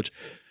the head coach.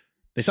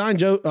 They signed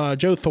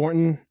Joe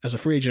Thornton as a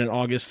free agent in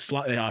August.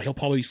 He'll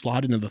probably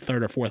slot into the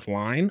third or fourth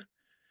line.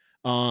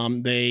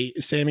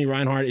 Sammy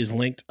Reinhart is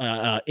inked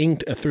a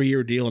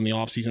 3-year deal in the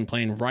offseason,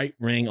 playing right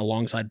wing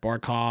alongside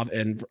Barkov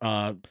and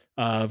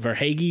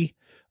Verhaeghe.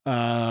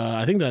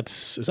 I think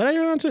is that how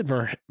you pronounce it?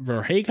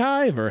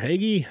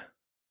 Verhaeghe?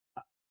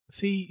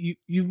 See,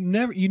 you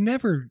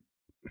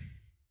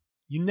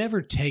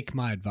never take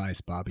my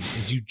advice, Bobby,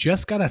 is you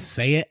just got to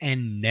say it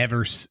and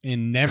never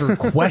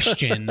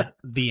question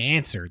the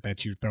answer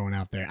that you're throwing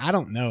out there. I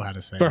don't know how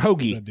to say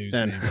Verhaeghe.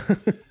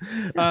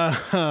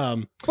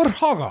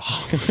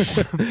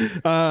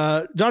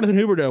 Jonathan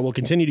Huberdeau will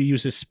continue to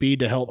use his speed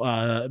to help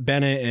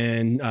Bennett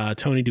and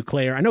Tony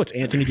Duclair. I know it's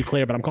Anthony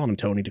Duclair, but I'm calling him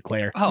Tony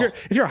Duclair. Oh.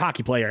 If you're a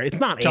hockey player,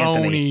 it's not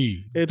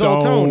Anthony. It's all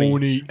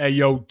Tony. Hey,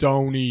 yo,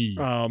 Tony.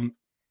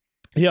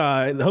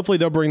 Yeah, hopefully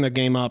they'll bring the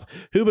game up.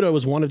 Huberdeau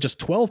was one of just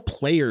 12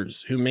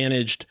 players who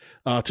managed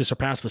to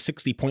surpass the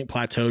 60-point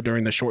plateau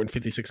during the shortened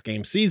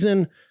 56-game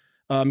season.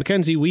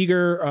 Mackenzie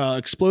Weegar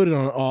exploded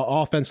on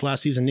offense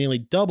last season, nearly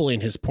doubling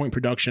his point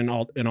production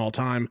in all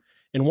time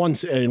in one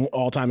season.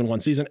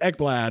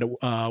 Ekblad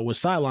was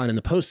sidelined in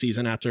the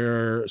postseason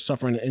after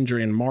suffering an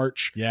injury in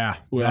March. Yeah,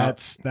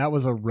 that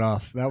was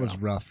rough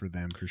for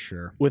them for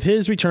sure. With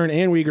his return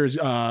and Weegar's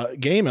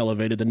game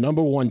elevated, the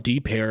number one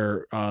D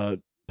pair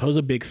pose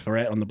a big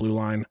threat on the blue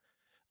line.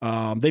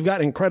 They've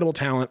got incredible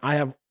talent. I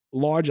have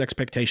large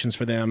expectations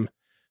for them.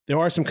 There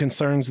are some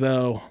concerns,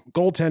 though.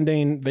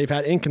 Goaltending, they've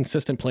had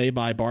inconsistent play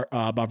by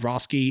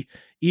Bobrovsky.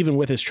 Even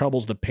with his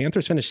troubles, the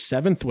Panthers finished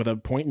 7th with a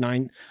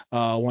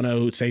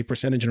 .910 save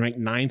percentage and ranked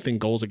 9th in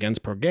goals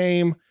against per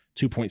game,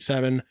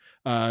 2.7.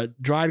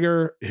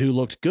 Driedger, who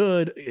looked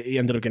good, he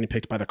ended up getting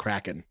picked by the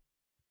Kraken.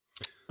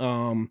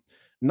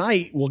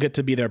 Knight will get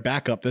to be their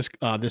backup this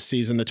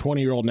season. The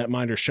 20-year-old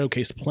netminder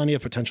showcased plenty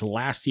of potential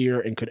last year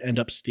and could end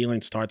up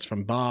stealing starts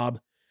from Bob.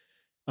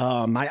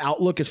 My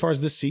outlook as far as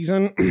this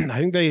season, I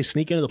think they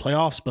sneak into the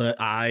playoffs, but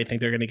I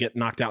think they're going to get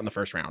knocked out in the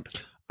first round.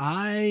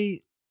 I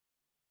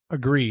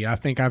agree. I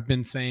think I've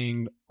been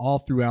saying all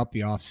throughout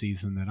the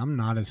offseason that I'm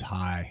not as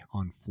high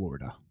on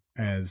Florida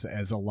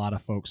as a lot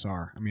of folks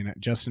are. I mean,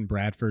 Justin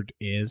Bradford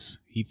is.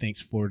 He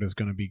thinks Florida's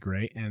going to be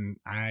great, and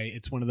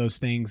it's one of those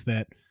things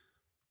that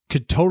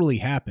could totally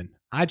happen.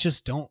 I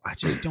just don't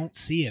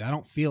see it. I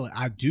don't feel it.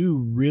 I do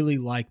really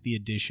like the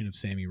addition of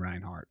Sammy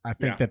Reinhart. I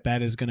think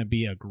that is going to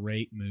be a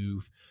great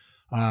move.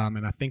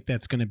 And I think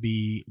that's going to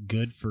be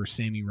good for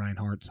Sammy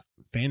Reinhart's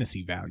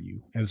fantasy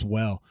value as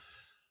well.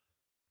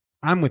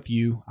 I'm with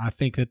you. I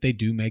think that they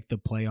do make the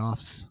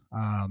playoffs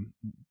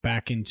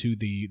back into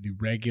the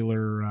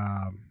regular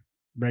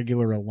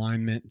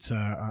alignment,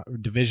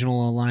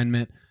 divisional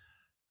alignment.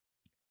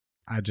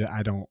 I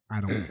don't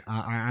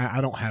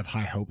have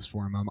high hopes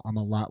for him. I'm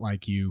a lot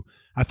like you.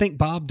 I think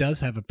Bob does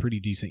have a pretty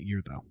decent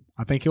year, though.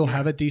 I think he'll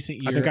have a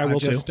decent year. I think I will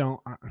just too. Don't.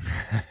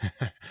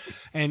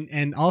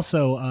 And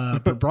also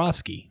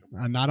Bobrovsky.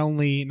 Not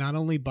only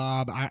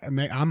Bob.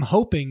 I'm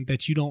hoping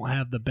that you don't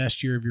have the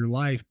best year of your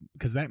life,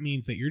 because that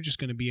means that you're just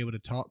going to be able to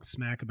talk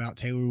smack about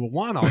Taylor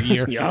Lewan all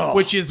year,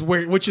 which is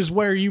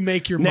where you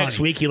make your next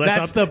money. Week he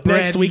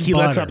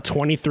lets up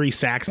 23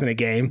 sacks in a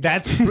game.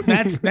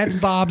 That's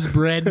Bob's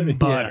bread and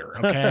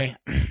butter. Okay.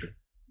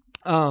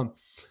 I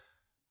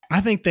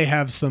think they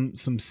have some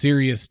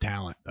serious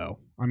talent, though.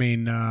 I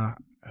mean,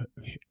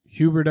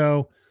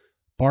 Huberdeau,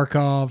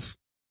 Barkov,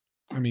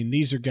 I mean,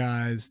 these are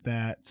guys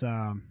that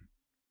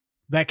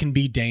that can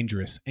be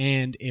dangerous.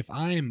 And if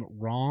I'm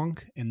wrong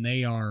and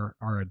they are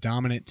a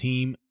dominant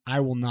team, I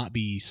will not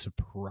be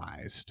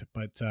surprised.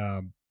 But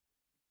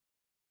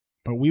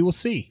we will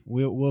see.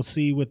 We'll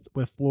see with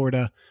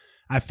Florida.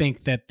 I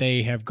think that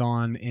they have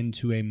gone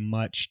into a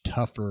much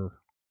tougher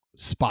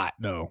spot,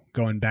 though,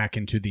 going back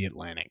into the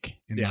Atlantic,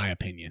 in my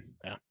opinion.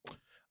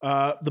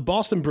 Yeah. The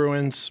Boston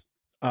Bruins,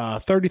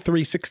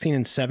 33, 16,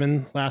 and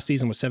 7 last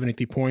season with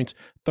 73 points.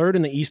 Third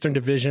in the Eastern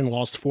Division,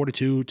 lost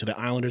 4-2 to the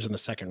Islanders in the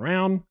second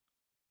round.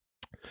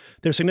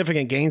 There's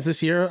significant gains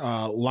this year.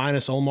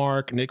 Linus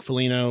Ullmark, Nick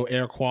Foligno,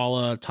 Eric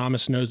Walla,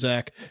 Thomas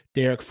Nosek,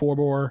 Derek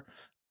Forbor.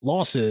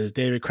 Losses,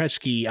 David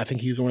Krejci, I think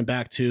he's going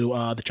back to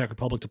the Czech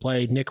Republic to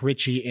play. Nick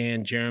Ritchie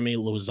and Jeremy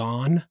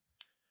Lauzon.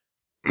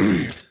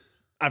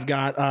 I've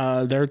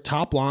got their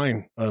top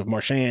line of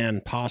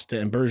Marchand, Pasta,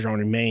 and Bergeron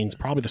remains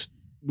probably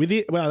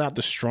without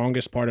the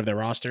strongest part of their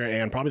roster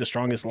and probably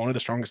one of the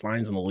strongest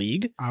lines in the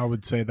league. I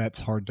would say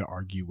that's hard to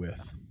argue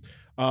with.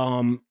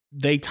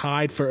 Boston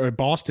tied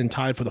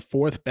for the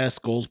fourth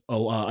best goals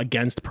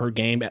against per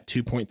game at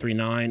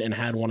 2.39 and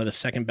had one of the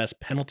second best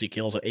penalty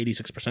kills at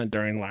 86%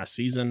 during last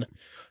season.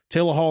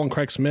 Taylor Hall and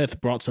Craig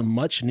Smith brought some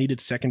much needed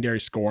secondary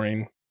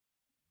scoring.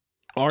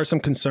 Are some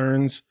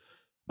concerns.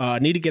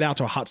 Need to get out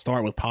to a hot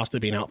start with Pasta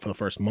being out for the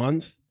first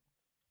month.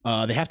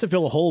 They have to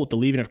fill a hole with the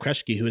leaving of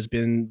Krejci, who has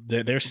been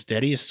their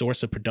steadiest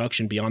source of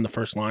production beyond the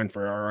first line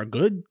for a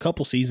good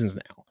couple seasons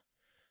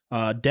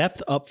now.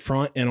 Depth up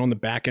front and on the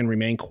back end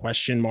remain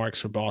question marks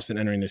for Boston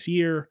entering this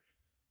year.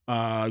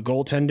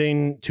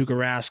 Goaltending, Tuukka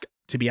Rask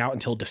to be out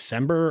until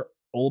December.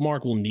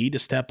 Ullmark will need to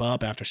step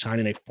up after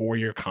signing a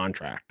 4-year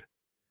contract.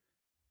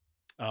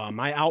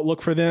 My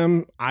outlook for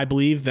them, I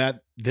believe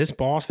that this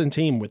Boston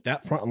team with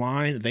that front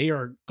line, they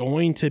are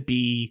going to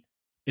be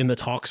in the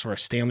talks for a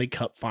Stanley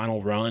Cup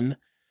final run.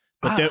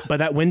 But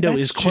that window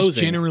is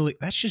closing.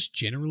 That's just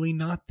generally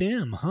not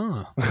them,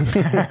 huh?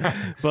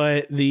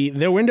 But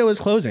their window is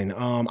closing.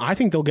 I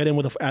think they'll get in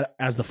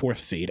as the 4th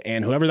seed,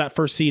 and whoever that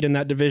 1st seed in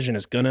that division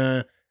is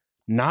gonna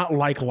not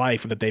like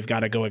life that they've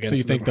got to go against. So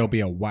you think they'll be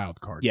a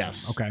wild card?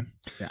 Yes. Team.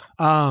 Okay.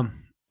 Yeah.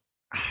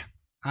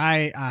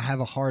 I have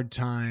a hard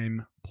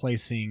time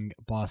placing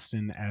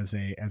Boston as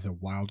a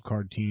wild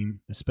card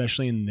team,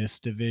 especially in this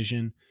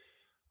division.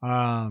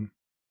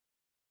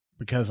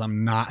 Because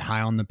I'm not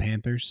high on the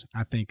Panthers.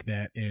 I think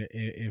that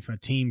if a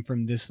team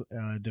from this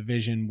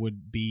division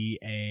would be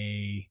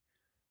a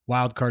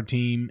wild card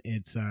team,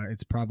 it's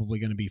probably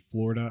going to be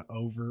Florida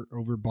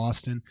over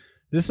Boston.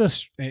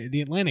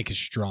 The Atlantic is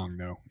strong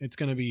though. It's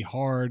going to be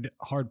hard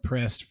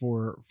pressed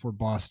for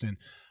Boston.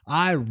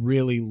 I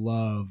really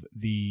love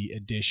the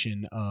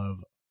addition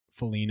of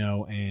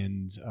Foligno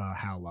and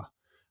Haula.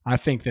 I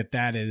think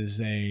that is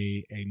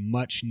a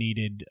much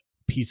needed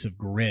piece of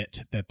grit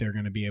that they're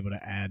going to be able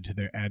to add to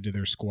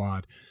their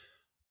squad.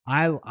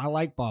 I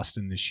like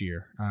Boston this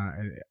year.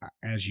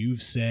 As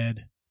you've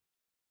said,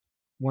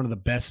 one of the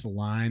best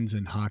lines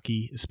in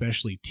hockey,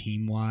 especially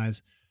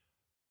team-wise.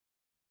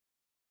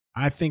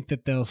 I think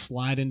that they'll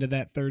slide into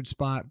that 3rd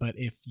spot, but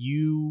if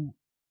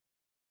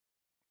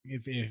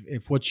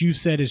what you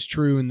said is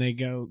true and they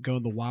go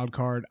the wild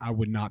card, I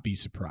would not be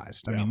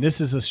surprised. I mean, this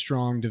is a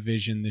strong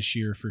division this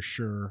year for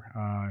sure,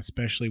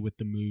 especially with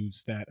the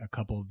moves that a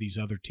couple of these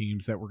other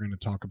teams that we're going to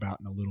talk about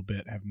in a little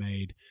bit have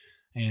made.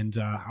 And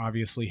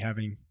obviously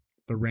having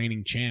the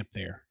reigning champ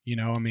there,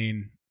 I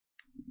mean,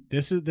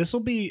 this will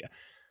be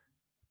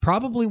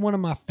probably one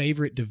of my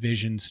favorite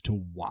divisions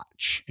to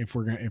watch if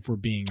we're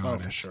being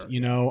honest. For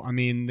sure. I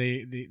mean,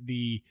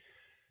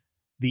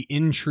 the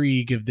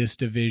intrigue of this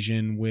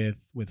division with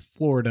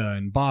Florida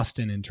and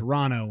Boston and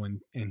Toronto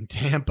and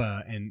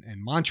Tampa and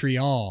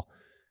Montreal.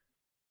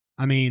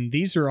 I mean,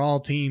 these are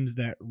all teams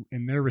that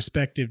in their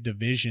respective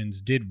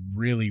divisions did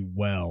really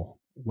well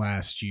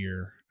last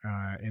year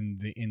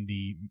in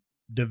the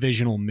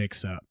divisional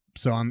mix-up.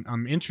 So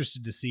I'm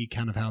interested to see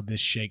kind of how this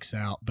shakes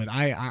out. But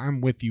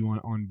I'm with you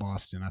on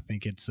Boston. I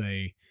think it's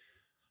it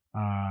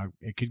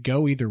could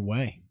go either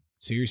way.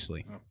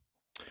 Seriously.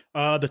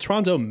 The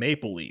Toronto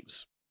Maple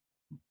Leafs.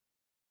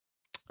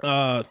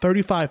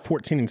 35,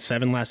 14, and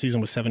 7 last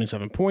season with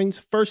 77 points.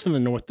 First in the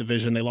North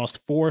Division. They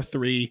lost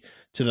 4-3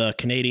 to the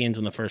Canadiens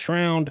in the first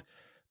round.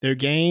 Their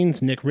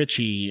gains, Nick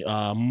Ritchie,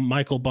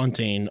 Michael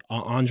Bunting,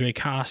 Andre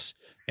Kass,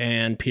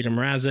 and Peter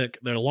Mrazek.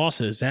 Their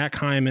losses, Zach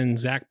Hyman,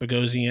 Zach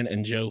Bogosian,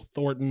 and Joe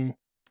Thornton.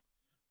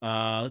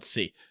 Let's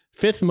see.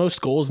 5th most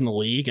goals in the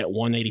league at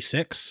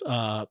 186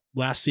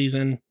 last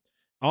season.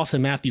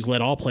 Austin Matthews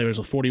led all players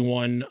with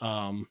 41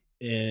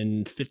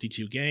 in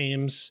 52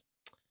 games.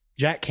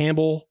 Jack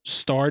Campbell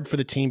starred for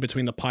the team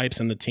between the pipes,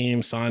 and the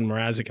team signed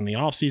Mrazek in the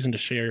offseason to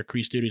share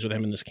crease duties with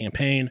him in this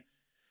campaign.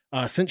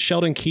 Since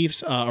Sheldon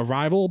Keefe's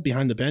arrival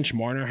behind the bench,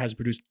 Marner has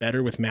produced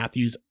better with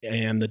Matthews,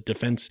 and the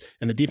defense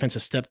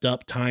has stepped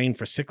up, tying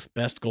for 6th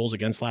best goals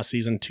against last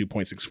season,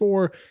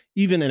 2.64,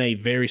 even in a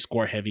very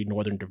score-heavy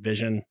Northern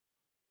Division.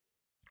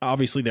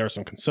 Obviously, there are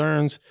some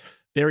concerns.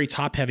 Very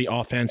top-heavy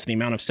offense, and the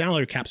amount of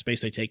salary cap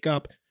space they take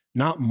up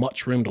not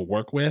much room to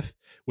work with.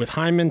 With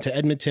Hyman to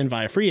Edmonton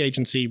via free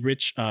agency,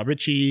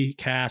 Ritchie,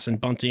 Cass, and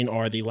Bunting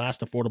are the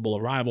last affordable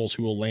arrivals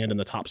who will land in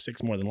the top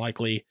 6 more than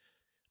likely.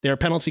 Their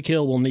penalty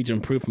kill will need to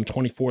improve from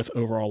 24th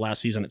overall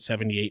last season at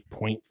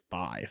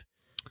 78.5.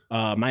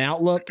 My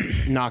outlook,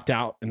 knocked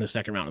out in the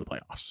second round of the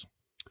playoffs.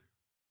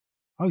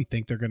 Oh, you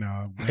think they're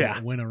gonna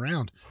win a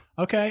round?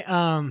 Okay.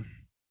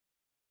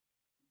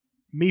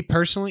 Me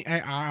personally,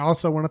 I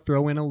also want to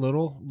throw in a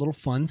little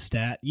fun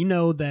stat. You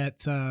know that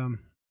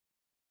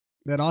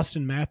that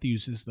Austin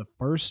Matthews is the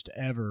first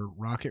ever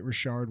Rocket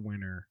Richard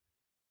winner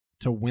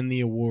to win the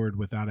award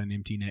without an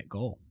empty net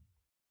goal.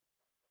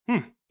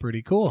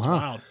 Pretty cool, That's huh?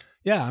 wild.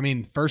 Yeah, I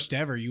mean, first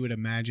ever. You would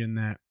imagine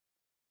that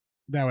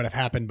would have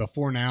happened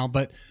before now,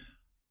 but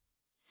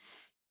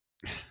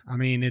I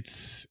mean,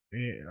 as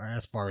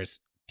far as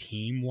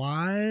team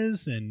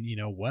wise and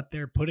what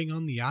they're putting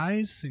on the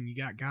ice, and you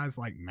got guys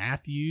like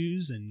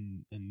Matthews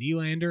and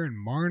Nylander and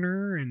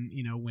Marner, and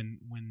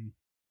when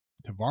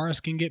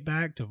Tavares can get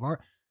back,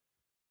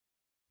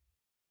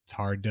 it's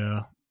hard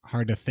to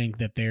think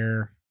that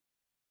they're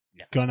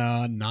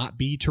gonna not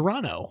be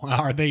Toronto.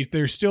 They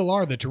still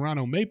are the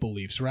Toronto Maple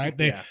Leafs, right?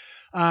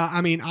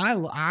 I mean,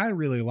 I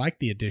really like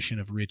the addition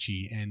of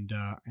Ritchie and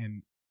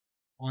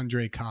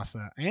Andre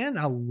Casa, and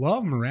I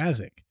love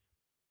Mrazek.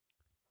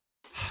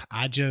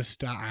 I don't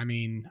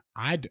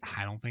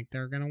think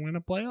they're going to win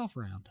a playoff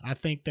round. I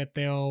think that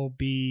they'll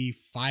be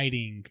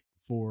fighting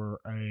for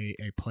a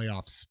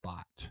playoff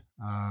spot.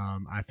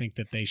 I think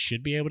that they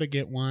should be able to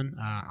get one.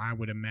 I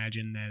would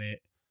imagine that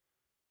it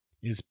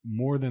is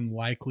more than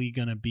likely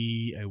going to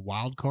be a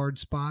wild card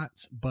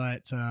spot,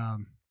 but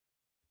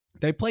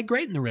they play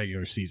great in the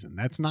regular season.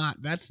 That's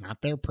not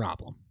their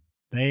problem.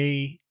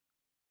 They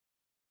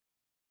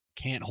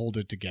can't hold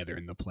it together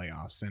in the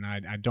playoffs, and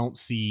I don't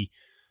see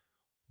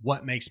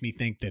what makes me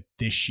think that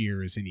this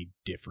year is any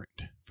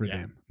different for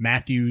them.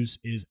 Matthews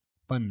is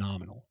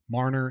phenomenal.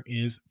 Marner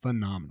is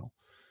phenomenal.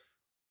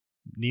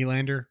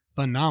 Nylander,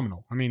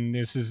 phenomenal. I mean,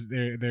 this is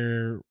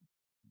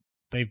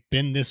they've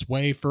been this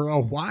way for a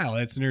while.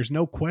 There's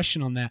no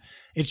question on that.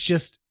 It's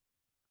just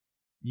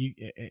you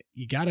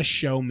got to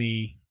show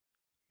me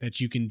that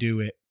you can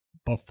do it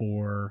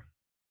before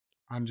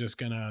I'm just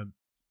gonna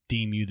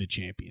deem you the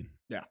champion.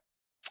 Yeah.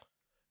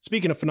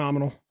 Speaking of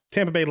phenomenal,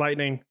 Tampa Bay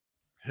Lightning.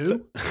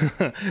 Who?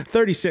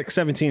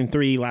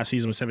 36-17-3 last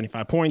season with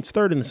 75 points,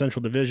 third in the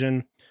Central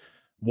Division.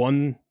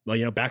 Won,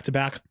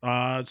 back-to-back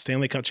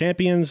Stanley Cup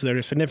champions. There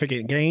are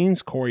significant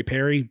gains. Corey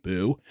Perry,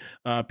 boo.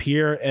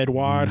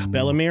 Pierre-Edouard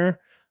Bellemare,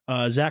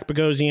 Zach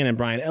Bogosian, and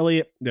Brian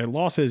Elliott. Their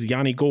losses,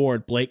 Yanni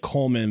Gourde, Blake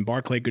Coleman,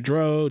 Barclay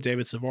Goodrow,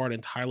 David Savard,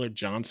 and Tyler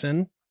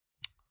Johnson.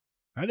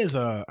 That is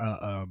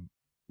a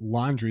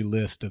laundry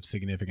list of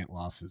significant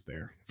losses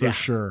there for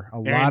sure.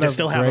 They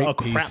still have a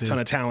crap ton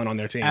of talent on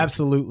their team.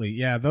 Absolutely,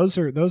 yeah. Those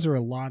are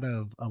a lot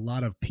of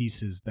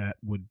pieces that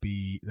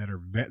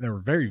are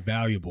very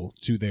valuable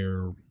to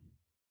their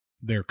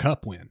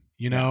cup win.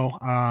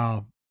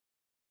 And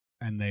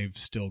they've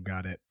still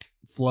got it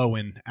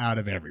flowing out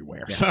of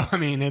everywhere. Yeah. So I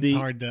mean, it's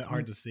hard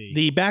to see.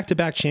 The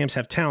back-to-back champs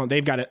have talent.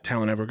 They've got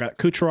talent over. Got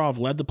Kucherov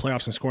led the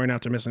playoffs in scoring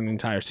after missing the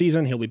entire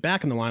season. He'll be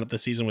back in the lineup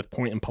this season with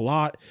Point and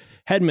Palat.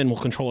 Hedman will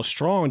control a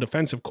strong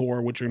defensive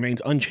core, which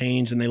remains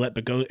unchanged, and they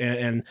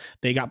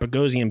they got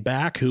Bogosian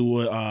back,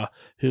 who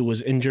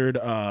was injured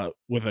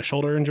with a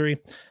shoulder injury.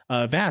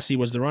 Vasi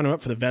was the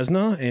runner-up for the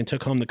Vezina and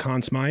took home the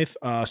Conn Smythe.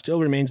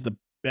 Still remains the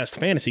best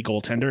fantasy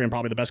goaltender and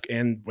probably the best,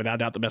 and without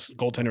doubt the best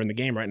goaltender in the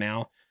game right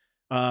now.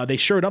 They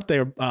shored up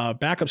their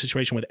backup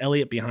situation with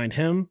Elliott behind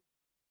him.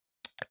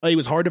 It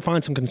was hard to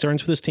find some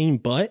concerns for this team,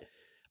 but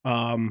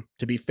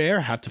to be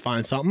fair, have to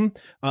find something.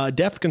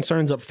 Depth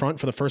concerns up front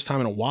for the first time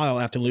in a while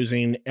after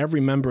losing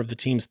every member of the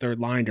team's third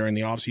line during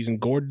the offseason.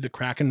 Gourde, the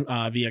Kraken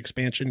via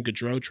expansion.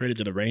 Gaudreau traded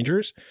to the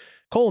Rangers.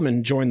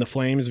 Coleman joined the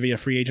Flames via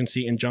free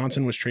agency, and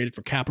Johnson was traded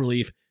for cap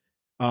relief.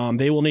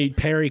 They will need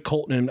Perry,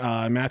 Colton,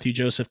 and Matthew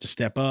Joseph to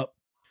step up.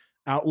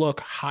 Outlook,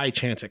 high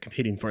chance at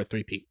competing for a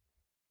three-peat.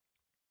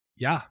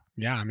 Yeah.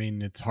 I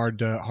mean, it's hard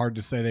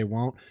to say they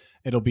won't.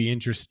 It'll be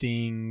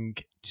interesting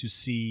to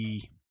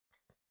see.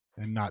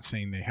 I'm not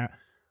saying they have.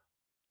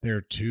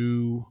 Their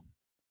two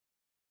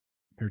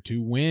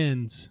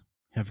wins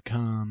have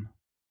come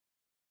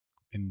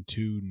in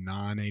 2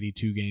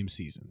 non-82 game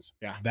seasons.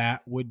 Yeah,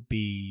 that would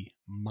be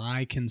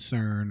my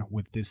concern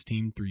with this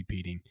team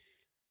three-peating.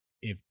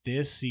 If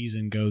this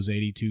season goes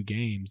 82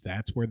 games,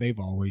 that's where they've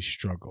always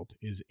struggled,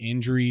 is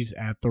injuries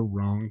at the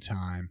wrong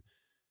time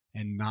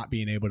and not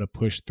being able to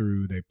push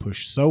through. They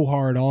push so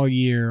hard all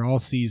year, all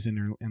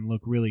season, and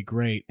look really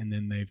great, and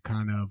then they've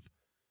kind of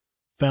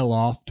fell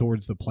off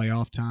towards the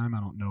playoff time. I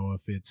don't know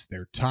if it's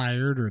they're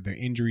tired or the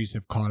injuries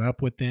have caught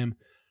up with them.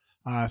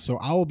 So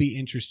I will be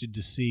interested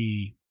to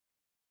see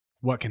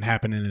what can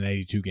happen in an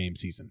 82-game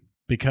season,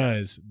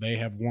 because they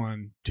have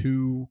won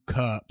 2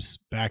 cups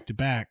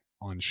back-to-back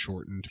on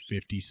shortened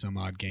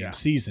 50-some-odd game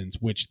seasons,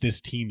 which this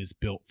team is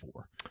built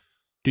for.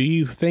 Do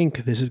you think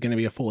this is going to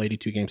be a full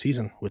 82-game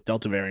season with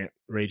Delta variant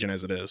raging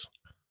as it is?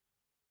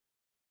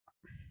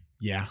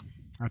 Yeah,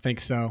 I think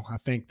so. I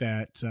think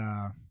that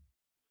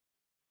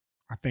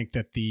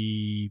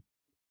the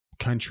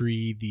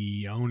country,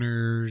 the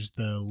owners,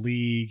 the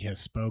league has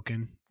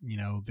spoken. You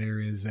know, there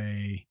is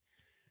an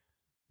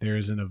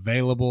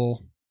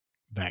available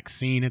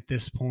vaccine at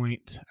this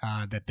point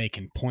that they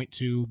can point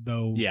to,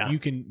 though. Yeah.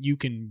 You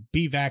can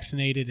be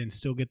vaccinated and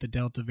still get the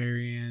Delta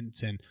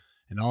variant and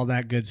all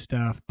that good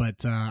stuff.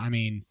 But I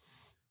mean,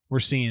 we're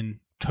seeing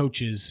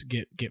coaches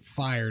get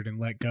fired and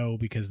let go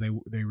because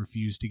they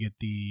refuse to get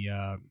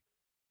the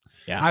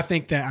I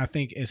think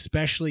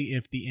especially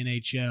if the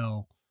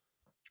NHL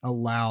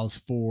allows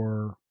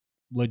for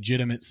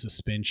legitimate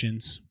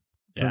suspensions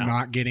for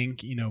not getting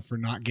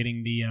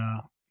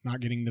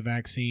the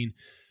vaccine,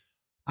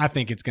 I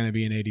think it's going to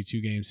be an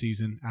 82-game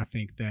season. I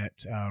think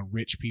that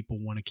rich people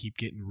want to keep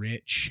getting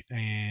rich,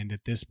 and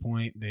at this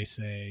point they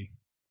say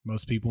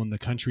most people in the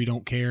country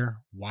don't care.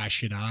 Why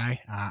should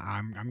I?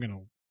 I'm going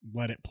to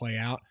let it play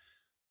out.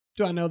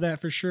 Do I know that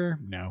for sure?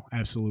 No,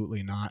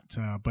 absolutely not.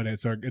 But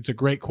it's a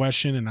great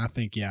question, and I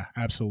think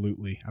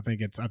absolutely. I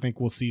think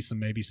we'll see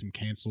some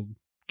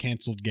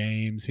canceled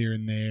games here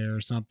and there or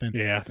something.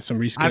 Yeah, some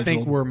rescheduled. I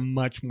think we're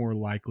much more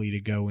likely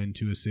to go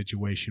into a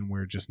situation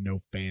where just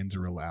no fans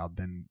are allowed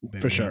than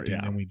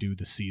we do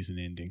the season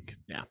ending.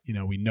 Yeah. You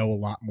know, we know a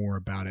lot more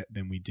about it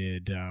than we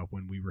did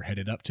when we were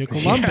headed up to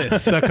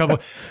Columbus.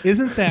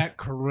 Isn't that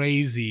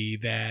crazy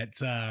that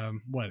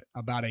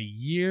about a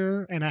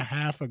year and a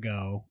half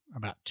ago,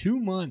 about 2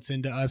 months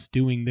into us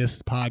doing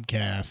this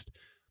podcast,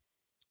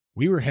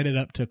 we were headed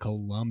up to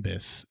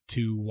Columbus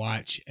to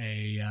watch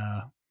a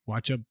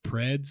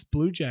Preds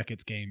Blue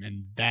Jackets game,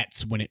 and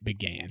that's when it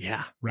began.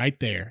 Yeah. Right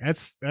there.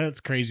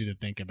 That's crazy to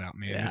think about,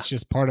 man. Yeah. It's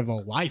just part of a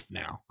life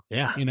now.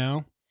 Yeah. You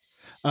know?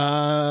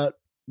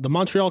 The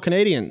Montreal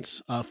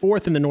Canadiens,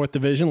 fourth in the North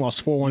Division,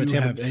 lost 4-1 to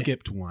Tampa Bay.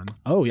 Skipped one.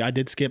 Oh, yeah, I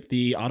did skip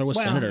the Ottawa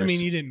Senators. I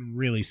mean, you didn't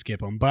really skip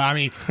them, but I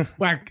mean,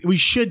 we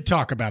should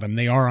talk about them.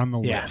 They are on the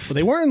list. So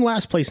they weren't in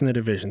last place in the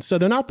division, so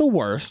they're not the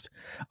worst.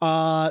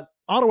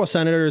 Ottawa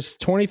Senators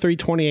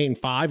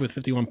 23-28-5 with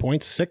 51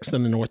 points, sixth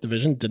in the North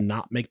Division, did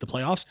not make the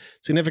playoffs.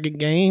 Significant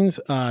gains,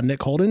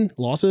 Nick Holden,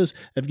 losses,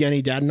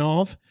 Evgeny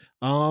Dadonov.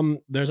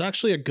 There's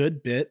actually a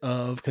good bit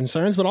of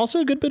concerns, but also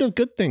a good bit of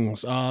good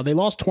things. They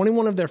lost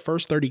 21 of their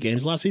first 30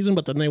 games last season,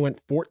 but then they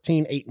went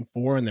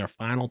 14-8-4 in their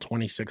final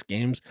 26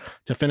 games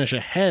to finish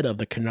ahead of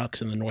the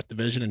Canucks in the North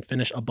Division and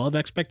finish above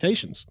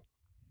expectations.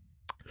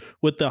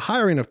 With the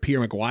hiring of Pierre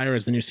McGuire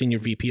as the new senior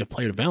VP of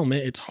player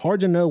development, it's hard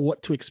to know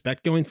what to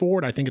expect going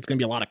forward. I think it's going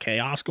to be a lot of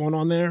chaos going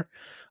on there.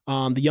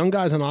 The young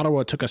guys in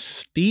Ottawa took a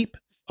step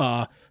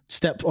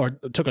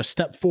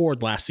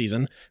forward last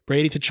season.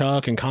 Brady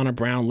Tkachuk and Connor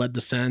Brown led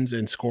the Sens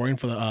in scoring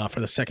for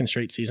the second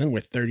straight season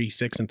with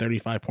 36 and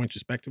 35 points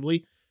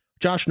respectively.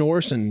 Josh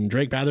Norris and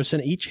Drake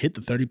Batherson each hit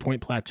the 30-point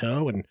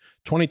plateau, and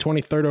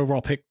 2020 third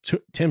overall pick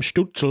Tim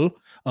Stützle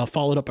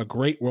followed up a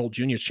great World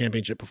Juniors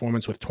Championship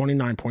performance with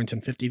 29 points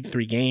in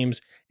 53 games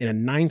and a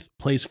ninth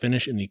place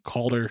finish in the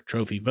Calder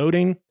Trophy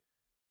voting.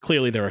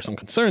 Clearly, there are some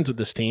concerns with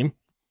this team.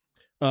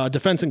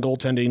 Defense and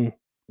goaltending,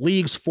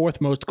 league's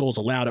fourth most goals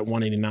allowed at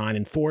 189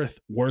 and fourth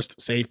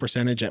worst save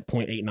percentage at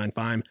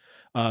 .895.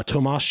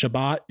 Tomas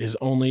Chabot is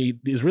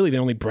really the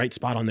only bright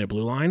spot on their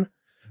blue line.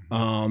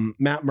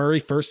 Matt Murray,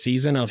 first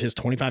season of his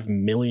 $25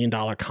 million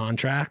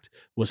contract,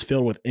 was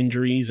filled with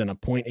injuries and a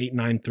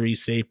 .893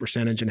 save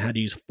percentage and had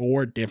to use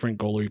 4 different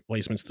goalie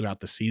replacements throughout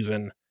the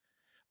season.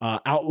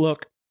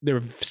 Outlook, they're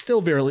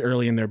still very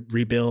early in their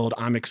rebuild.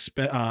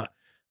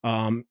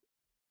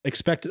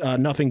 Expect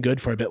nothing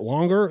good for a bit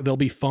longer. They'll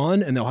be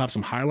fun and they'll have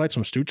some highlights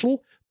from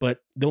Stützle,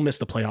 but they'll miss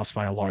the playoffs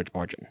by a large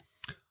margin.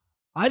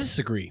 I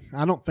disagree.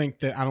 I don't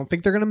think they're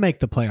going to make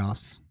the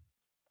playoffs.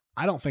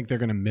 I don't think they're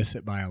going to miss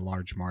it by a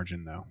large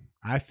margin, though.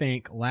 I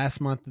think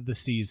last month of the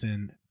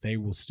season, they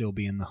will still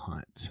be in the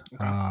hunt.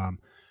 Okay.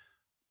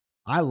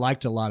 I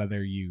liked a lot of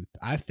their youth.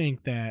 I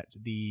think that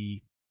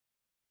the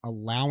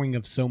allowing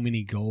of so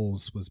many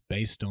goals was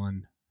based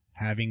on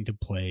having to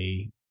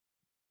play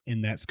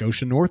in that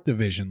Scotia North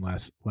Division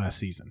last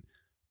season.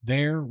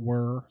 There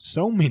were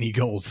so many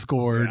goals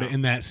scored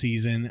in that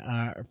season,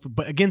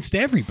 but against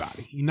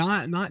everybody,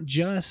 not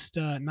just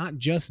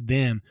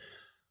them.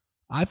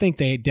 I think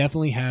they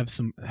definitely have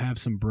some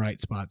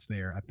bright spots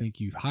there. I think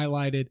you've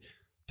highlighted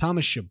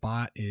Thomas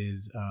Chabot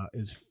is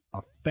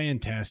a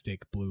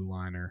fantastic blue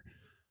liner.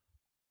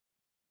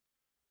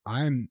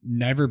 I'm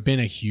never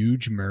been a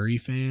huge Murray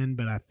fan,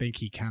 but I think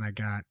he kind of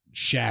got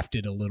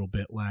shafted a little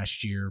bit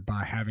last year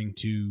by having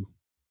to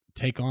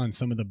take on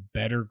some of the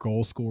better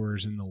goal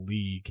scorers in the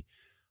league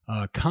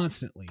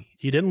constantly.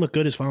 He didn't look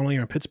good his final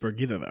year in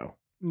Pittsburgh either, though.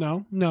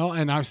 No,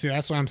 and obviously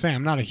that's what I'm saying.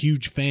 I'm not a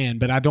huge fan,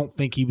 but I don't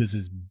think he was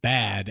as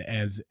bad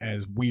as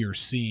we are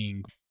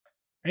seeing.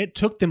 It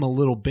took them a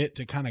little bit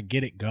to kind of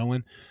get it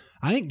going.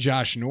 I think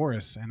Josh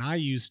Norris, and I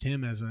used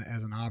him as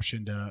an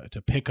option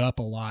to pick up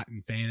a lot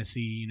in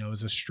fantasy,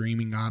 as a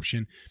streaming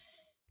option.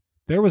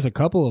 There was a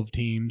couple of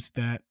teams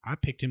that I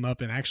picked him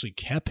up and actually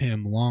kept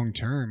him long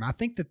term. I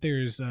think that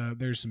there's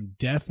some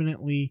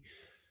definitely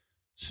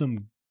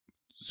some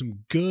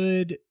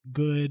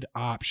good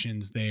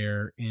options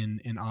there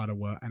in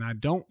Ottawa, and I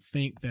don't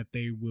think that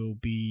they will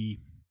be.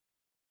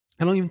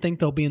 I don't even think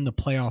they'll be in the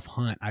playoff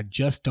hunt. I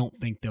just don't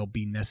think they'll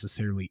be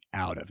necessarily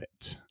out of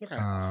it. Okay.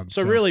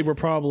 So really, we're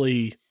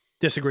probably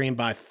disagreeing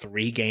by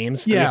 3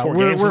 games. 3 yeah, or 4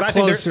 we're games.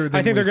 closer.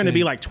 I think they're going to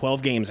be like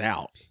 12 games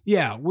out.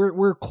 Yeah,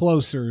 we're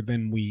closer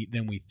than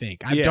we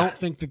think. I don't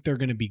think that they're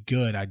going to be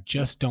good. I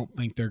just don't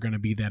think they're going to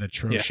be that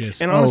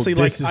atrocious. Yeah. And honestly,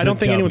 I don't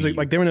think anyone's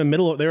like they're in the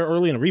middle. They're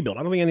early in a rebuild.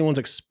 I don't think anyone's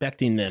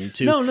expecting them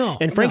to. No.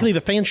 And frankly, the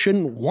fans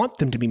shouldn't want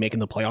them to be making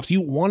the playoffs.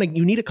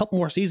 You need a couple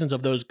more seasons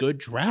of those good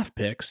draft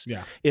picks.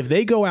 Yeah. If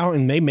they go out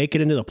and they make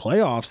it into the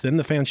playoffs, then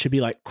the fans should be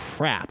like,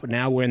 crap.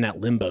 Now we're in that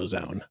limbo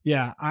zone.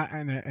 Yeah,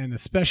 and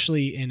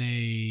especially in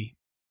a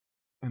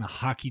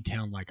hockey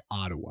town like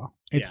Ottawa.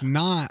 It's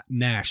not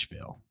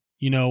Nashville,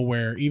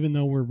 where even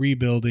though we're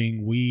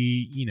rebuilding,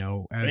 we,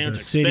 as fans a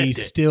city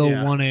still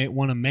want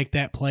to make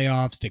that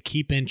playoffs, to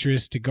keep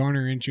interest, to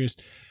garner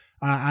interest.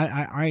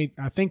 I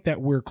think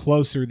that we're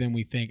closer than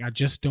we think. I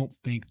just don't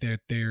think that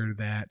they're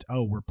that,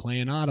 we're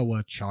playing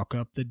Ottawa, chalk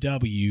up the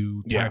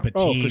W type of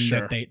team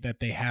that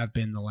they have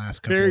been the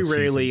last couple of seasons.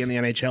 Very rarely in the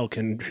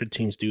NHL should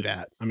teams do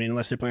that. I mean,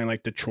 unless they're playing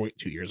like Detroit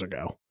 2 years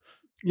ago.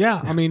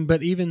 Yeah, I mean,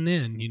 but even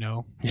then,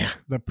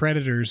 the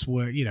Predators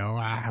would,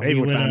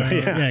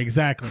 yeah,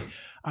 exactly.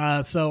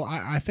 So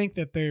I think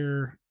that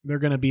they're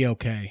going to be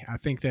okay. I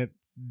think that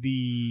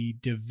the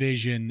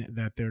division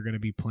that they're going to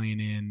be playing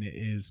in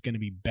is going to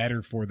be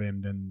better for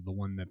them than the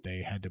one that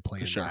they had to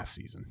play in last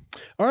season.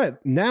 All right,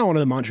 now on to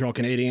the Montreal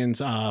Canadiens,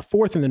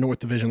 4th in the North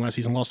Division last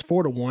season, lost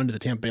 4-1 to the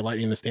Tampa Bay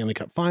Lightning in the Stanley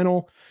Cup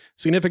Final.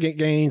 Significant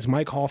gains: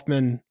 Mike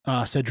Hoffman,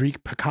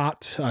 Cedric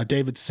Paquette,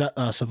 David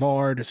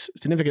Savard.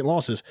 Significant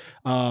losses: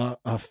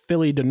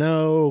 Philly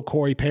Deneau,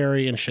 Corey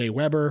Perry, and Shea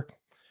Weber.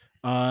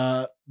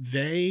 Let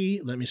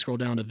me scroll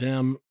down to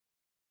them.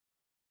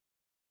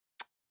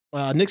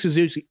 Nick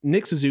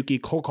Suzuki,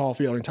 Cole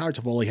Caulfield, and Tyler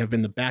Toffoli have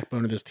been the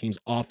backbone of this team's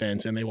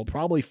offense, and they will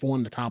probably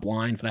form the top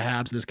line for the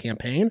Habs this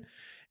campaign,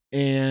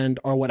 and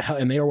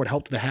they are what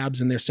helped the Habs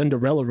in their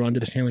Cinderella run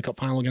to the Stanley Cup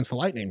Final against the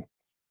Lightning.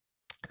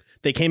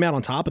 They came out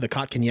on top of the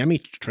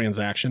Kotkaniemi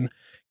transaction.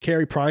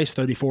 Carey Price,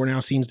 34 now,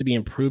 seems to be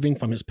improving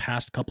from his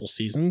past couple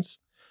seasons.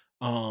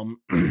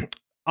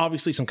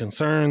 Obviously, some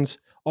concerns.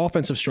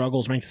 Offensive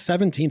struggles, ranked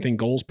 17th in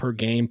goals per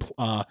game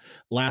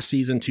last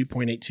season,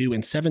 2.82,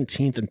 and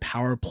 17th in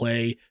power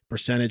play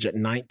percentage at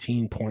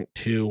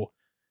 19.2.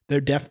 Their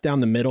depth down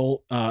the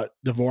middle,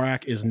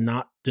 Dvorak is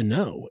not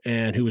Deneau,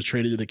 and who was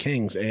traded to the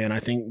Kings. And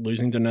I think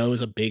losing Deneau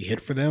is a big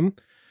hit for them.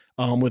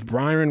 With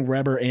Byron,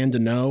 Weber, and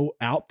Deneau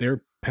out,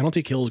 their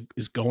penalty kill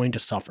is going to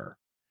suffer.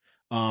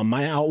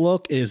 My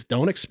outlook is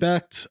don't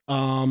expect a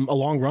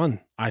long run.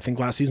 I think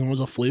last season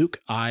was a fluke.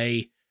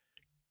 I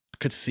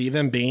could see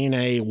them being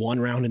a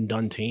 1-round and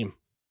done team.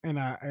 And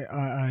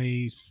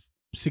a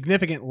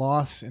significant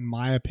loss, in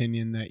my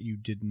opinion, that you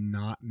did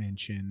not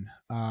mention.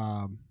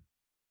 Jesperi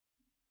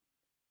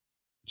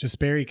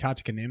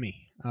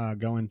Kotkaniemi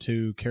going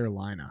to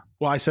Carolina.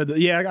 Well, I said,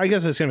 I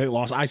guess it's going to be a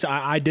loss.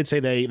 I did say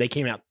they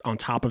came out on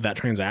top of that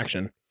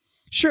transaction.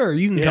 Sure,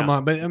 you can come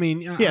on, but I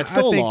mean, it's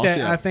still a loss.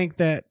 I think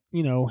that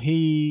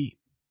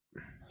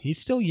he's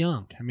still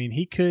young. I mean,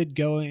 he could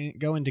go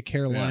into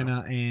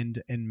Carolina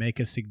and make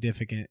a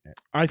significant.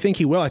 I think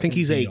he will. I think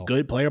he's a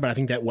good player, but I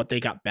think that what they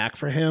got back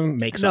for him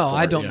makes up for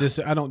I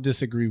don't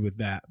disagree with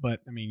that, but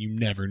I mean, you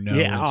never know.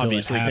 Yeah, until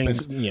obviously it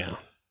happens.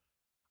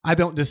 I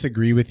don't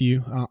disagree with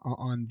you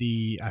on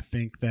the. I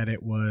think that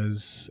it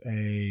was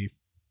a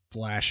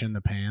flash in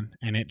the pan,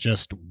 and it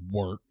just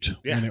worked.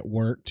 Yeah. And it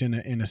worked in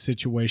a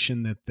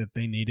situation that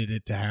they needed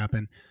it to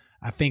happen.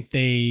 I think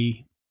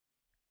they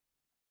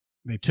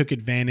took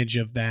advantage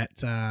of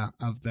that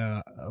of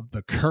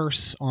the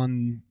curse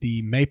on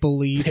the Maple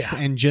Leafs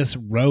and just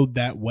rode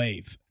that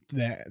wave.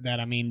 That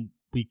I mean,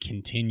 we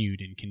continued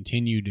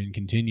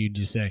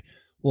to say,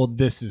 well,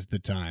 this is the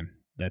time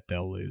that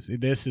they'll lose.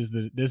 This is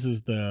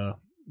the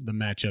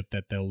matchup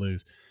that they'll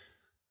lose.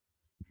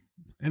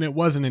 And it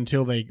wasn't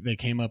until they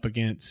came up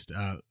against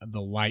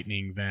the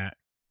Lightning that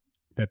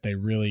they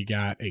really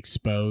got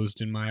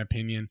exposed, in my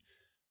opinion.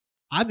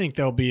 I think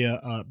they'll be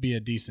a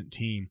decent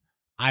team.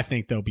 I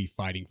think they'll be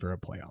fighting for a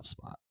playoff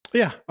spot.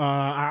 Yeah,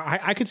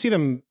 I could see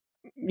them.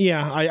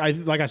 Yeah, I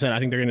like I said, I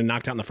think they're going to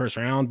knock out in the first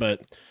round.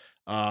 But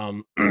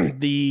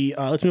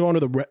let's move on to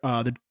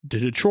the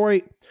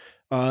Detroit.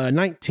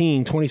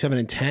 19, 27,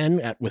 and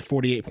 10 with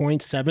 48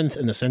 points, 7th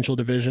in the Central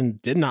Division,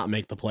 did not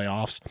make the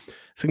playoffs.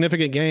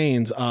 Significant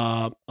gains: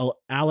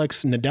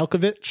 Alex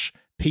Nedeljkovic,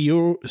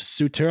 Piotr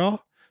Suter,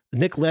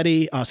 Nick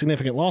Leddy.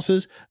 Significant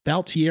losses: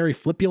 Valtieri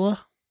Filppula.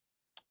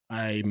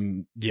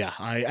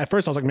 At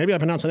first I was like, maybe I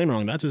pronounced the name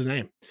wrong. That's his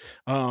name.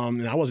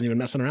 And I wasn't even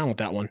messing around with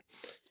that one.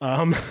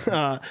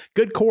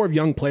 Good core of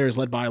young players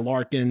led by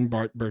Larkin,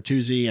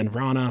 Bertuzzi, and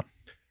Vrana.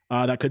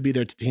 That could be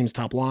their team's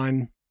top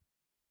line.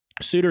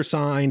 Suter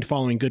signed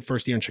following good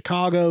first year in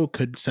Chicago,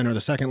 could center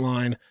the second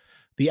line.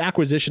 The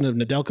acquisition of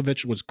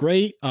Nedeljkovic was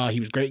great. He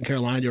was great in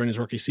Carolina during his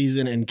rookie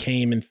season and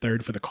came in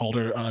third for the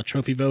Calder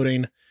Trophy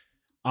voting.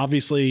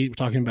 Obviously, we're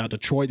talking about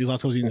Detroit. These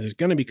last couple seasons, there's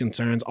going to be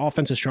concerns.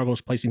 Offensive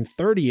struggles, placing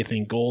 30th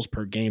in goals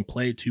per game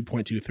played,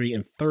 2.23,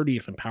 and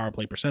 30th in power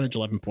play percentage,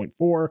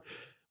 11.4,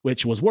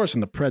 which was worse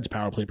than the Preds'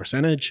 power play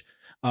percentage.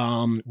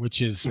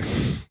 Which is,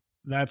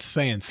 that's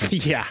saying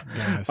something. Yeah.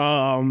 Yes.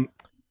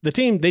 The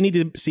team, they need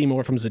to see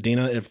more from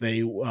Zadina if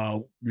they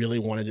really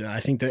wanted to. I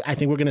think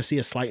we're going to see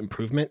a slight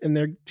improvement in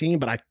their team,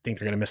 but I think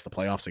they're going to miss the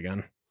playoffs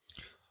again.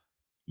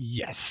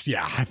 Yes.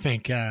 Yeah. I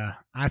think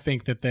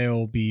that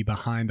they'll be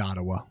behind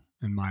Ottawa,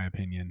 in my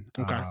opinion.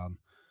 Okay.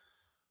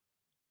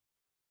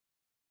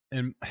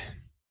 And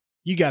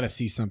you got to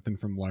see something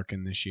from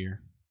Larkin this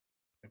year.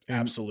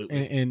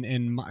 Absolutely.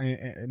 And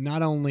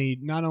not only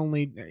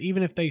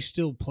even if they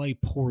still play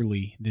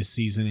poorly this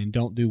season and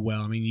don't do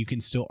well, I mean, you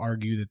can still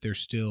argue that they're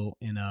still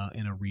in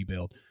a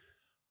rebuild.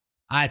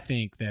 I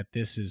think that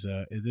this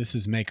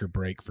is make or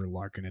break for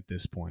Larkin at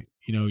this point.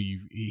 You know,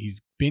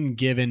 he's been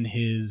given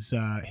his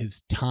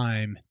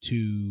time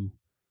to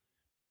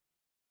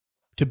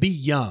be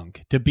young,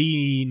 to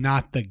be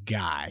not the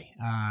guy.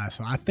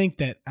 So I think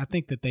that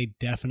they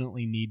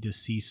definitely need to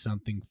see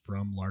something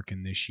from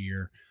Larkin this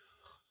year,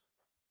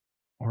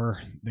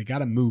 or they got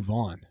to move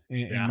on,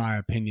 in my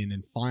opinion,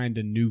 and find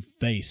a new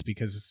face.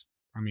 Because,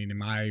 I mean,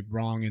 am I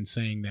wrong in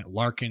saying that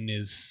Larkin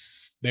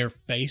is their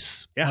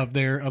face of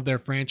their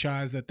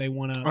franchise that they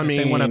want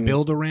to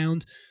build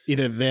around?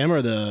 Either them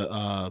or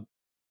the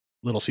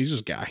Little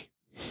Caesars guy.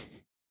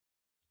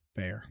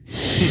 Fair.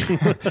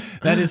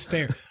 That is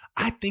fair.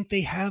 I think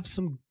they have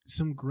some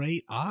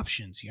great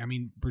options here. I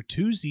mean,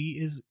 Bertuzzi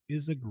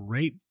is a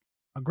great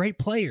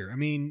player. I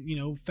mean, you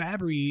know,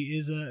 Fabry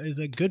is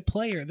a good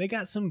player. They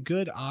got some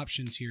good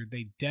options here.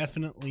 They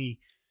definitely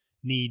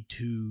need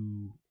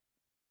to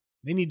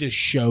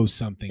show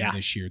something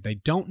this year. They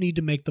don't need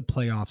to make the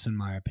playoffs, in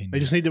my opinion. They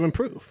just need to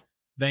improve.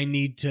 They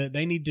need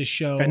to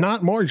show, and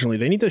not marginally.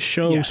 They need to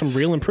show some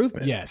real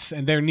improvement. Yes,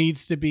 and there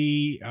needs to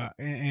be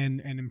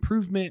an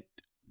improvement.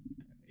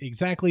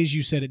 Exactly as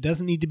you said, it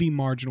doesn't need to be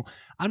marginal.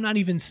 I'm not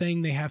even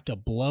saying they have to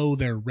blow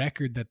their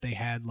record that they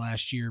had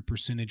last year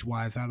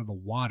percentage-wise out of the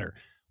water.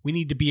 We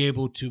need to be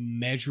able to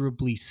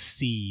measurably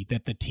see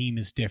that the team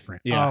is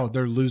different. Yeah. Oh,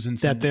 they're losing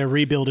some. That their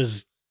rebuild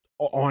is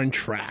on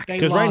track.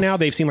 Because right now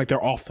they've seemed like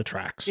they're off the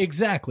tracks.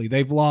 Exactly.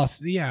 They've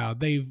lost,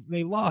 they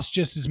lost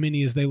just as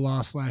many as they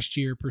lost last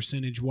year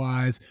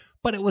percentage-wise.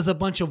 But it was a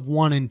bunch of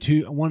 1 and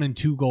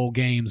 2 goal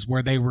games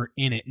where they were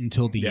in it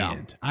until the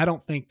end. I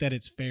don't think that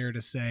it's fair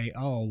to say,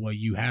 oh, well,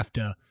 you have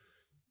to,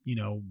 you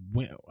know,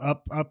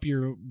 up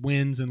your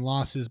wins and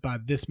losses by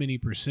this many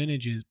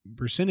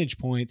percentage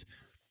points.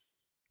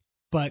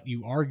 But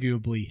you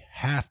arguably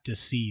have to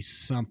see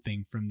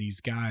something from these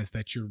guys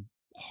that you're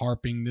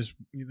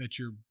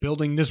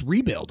building this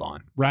rebuild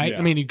on, right? Yeah.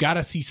 I mean, you got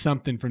to see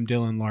something from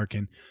Dylan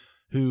Larkin,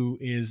 who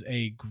is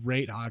a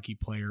great hockey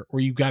player, or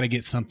you got to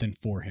get something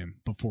for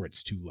him before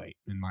it's too late,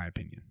 in my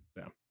opinion.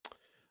 Yeah.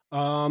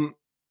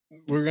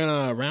 We're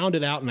going to round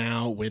it out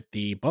now with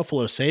the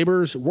Buffalo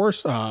Sabres.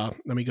 Worst,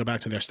 let me go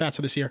back to their stats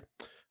for this year.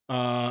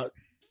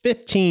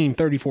 15,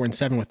 34, and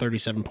 7 with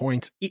 37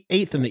 points.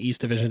 8th in the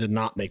East Division, did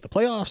not make the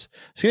playoffs.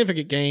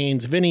 Significant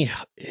gains: Vinny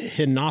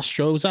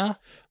Hinostroza,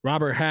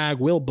 Robert Hagg,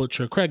 Will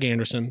Butcher, Craig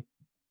Anderson.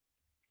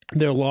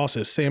 Their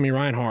losses: Sammy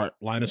Reinhart,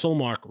 Linus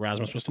Ullmark,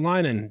 Rasmus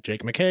Ristolainen,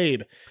 Jake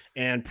McCabe,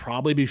 and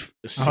probably be here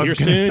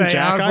soon,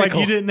 Jack Eichel. Like,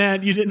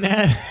 you didn't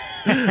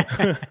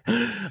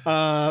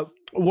add.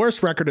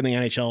 Worst record in the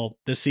NHL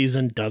this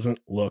season doesn't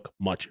look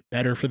much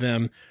better for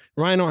them.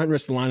 Reinhart and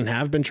Ristolainen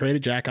have been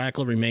traded. Jack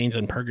Eichel remains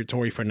in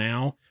purgatory for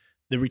now.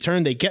 The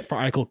return they get for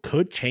Eichel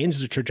could change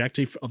the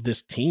trajectory of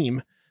this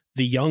team.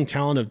 The young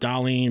talent of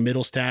Dahlin,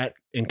 Middlestat,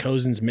 and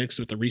Cozens mixed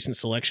with the recent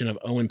selection of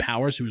Owen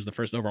Powers, who was the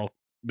first overall,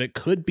 that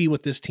could be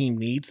what this team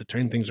needs to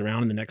turn things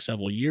around in the next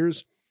several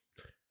years.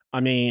 I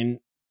mean,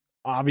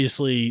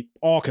 obviously,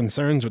 all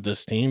concerns with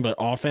this team, but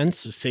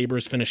offense, the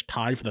Sabres finished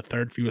tied for the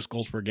third fewest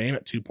goals per game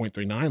at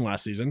 2.39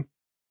 last season.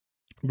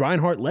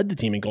 Reinhart led the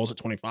team in goals at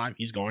 25.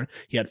 He's gone.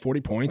 He had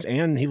 40 points,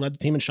 and he led the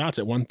team in shots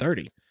at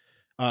 130.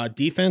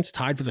 Defense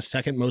tied for the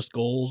second most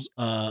goals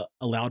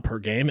allowed per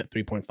game at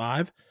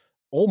 3.5.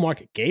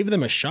 Ullmark gave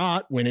them a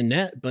shot when in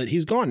net, but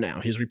he's gone now.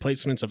 His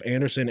replacements of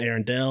Anderson,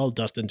 Arundel,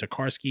 Dustin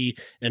Tokarski,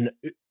 and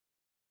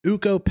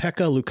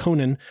Ukko-Pekka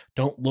Luukkonen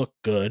don't look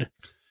good.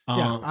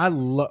 I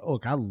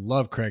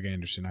love Craig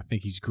Anderson. I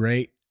think he's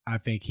great. I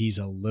think he's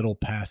a little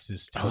past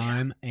his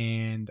time,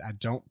 and I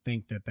don't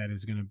think that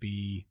is going to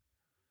be.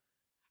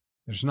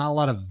 There's not a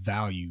lot of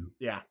value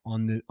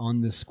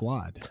on this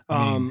squad.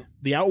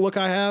 The outlook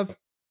I have,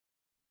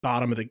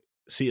 bottom of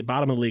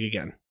the league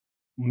again.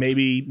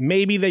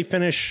 Maybe they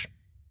finish.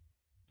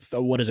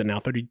 What is it now?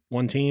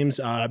 31 teams.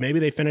 Maybe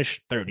they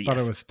finish 30. I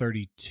thought it was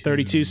 32.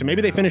 32. So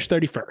maybe they finish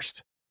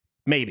 31st.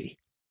 Maybe.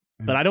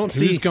 But I don't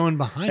see who's going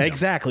behind them.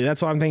 Exactly.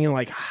 That's what I'm thinking.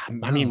 Like,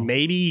 I mean,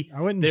 maybe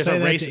I wouldn't there's say a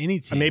that race to any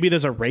team. Maybe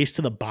there's a race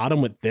to the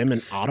bottom with them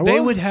in Ottawa.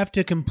 They would have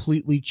to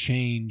completely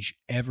change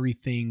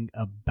everything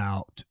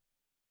about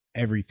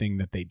everything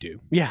that they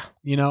do. Yeah.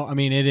 You know, I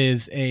mean, it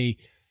is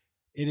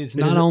It is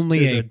not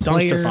only a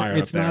dumpster player. fire.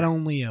 It's not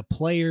only a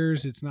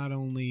players. It's not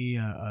only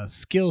a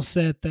skill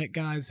set that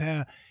guys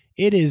have.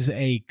 It is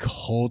a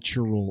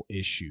cultural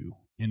issue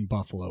in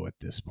Buffalo at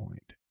this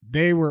point.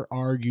 They were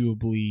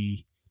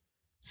arguably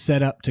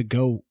set up to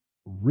go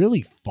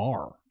really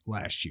far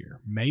last year.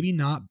 Maybe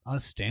not a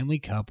Stanley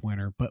Cup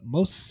winner, but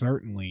most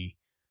certainly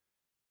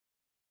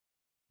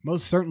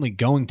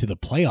going to the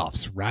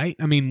playoffs, right?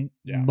 I mean,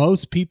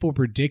 most people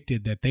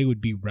predicted that they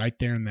would be right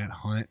there in that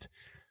hunt,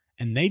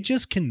 and they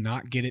just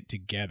cannot get it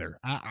together.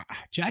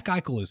 Jack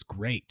Eichel is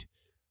great,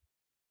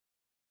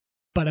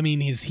 but I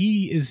mean, is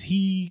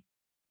he?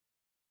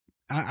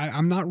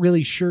 I'm not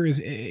really sure.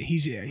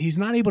 He's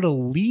not able to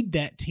lead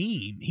that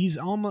team. He's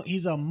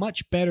a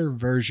much better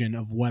version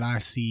of what I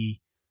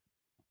see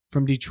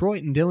from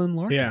Detroit and Dylan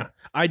Larkin. Yeah,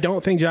 I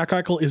don't think Jack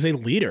Eichel is a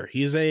leader.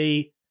 He's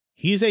a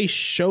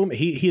showman.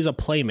 He's a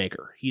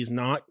playmaker. He's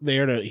not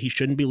there to. He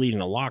shouldn't be leading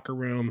a locker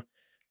room.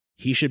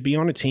 He should be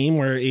on a team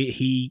where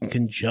he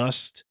can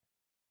just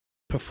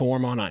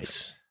perform on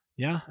ice.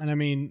 Yeah, and I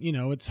mean,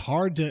 it's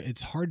hard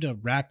to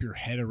wrap your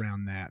head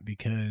around that,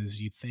 because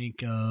you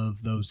think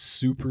of those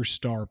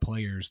superstar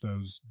players,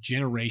 those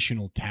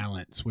generational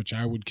talents, which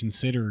I would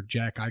consider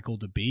Jack Eichel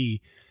to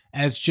be,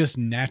 as just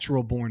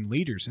natural born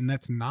leaders, and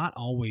that's not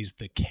always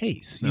the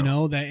case.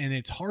 No. And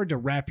it's hard to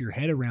wrap your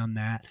head around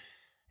that.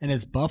 And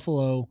as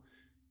Buffalo,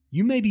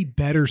 you may be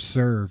better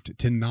served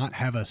to not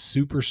have a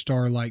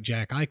superstar like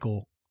Jack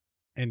Eichel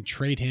and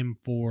trade him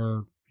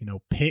for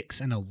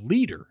picks and a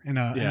leader and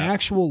an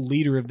actual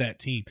leader of that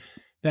team.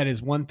 That is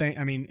one thing.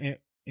 I mean,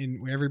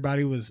 and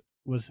everybody was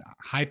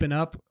hyping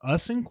up,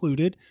 us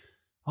included.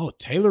 Oh,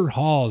 Taylor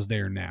Hall's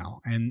there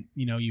now, and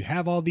you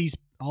have all these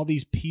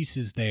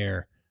pieces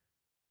there,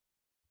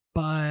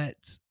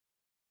 but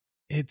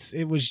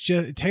it was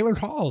just Taylor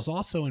Hall's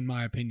also, in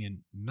my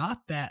opinion,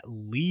 not that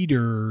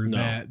leader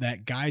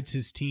that guides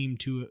his team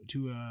to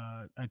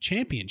a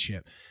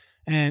championship.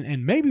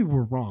 And maybe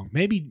we're wrong.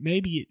 Maybe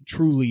it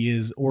truly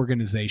is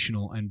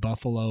organizational, and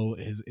Buffalo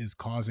is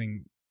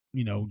causing,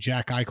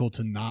 Jack Eichel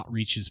to not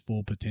reach his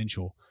full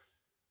potential.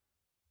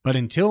 But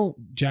until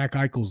Jack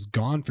Eichel's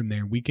gone from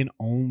there, we can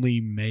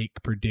only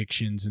make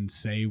predictions and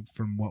say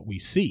from what we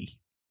see.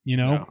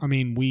 Yeah. I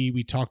mean,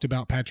 we talked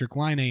about Patrick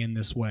Laine in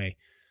this way.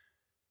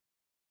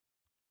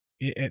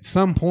 At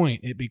some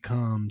point, it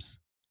becomes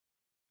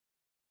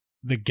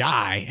the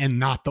guy and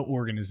not the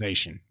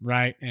organization,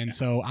 right? And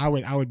so I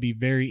would be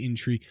very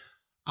intrigued.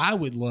 I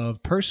would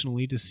love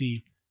personally to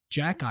see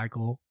Jack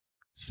Eichel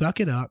suck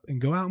it up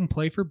and go out and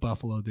play for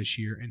Buffalo this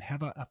year and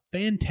have a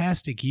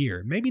fantastic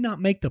year. Maybe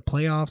not make the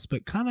playoffs,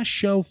 but kind of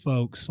show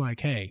folks like,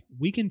 hey,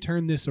 we can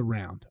turn this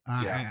around.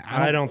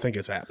 I don't think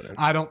it's happening.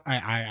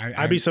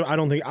 I'd be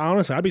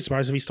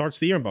surprised if he starts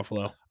the year in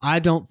Buffalo. I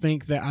don't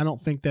think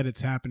that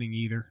it's happening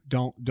either.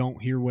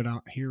 Don't hear what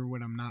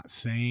I'm not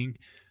saying.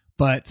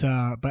 But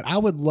I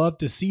would love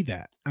to see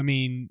that. I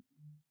mean,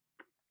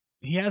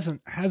 he has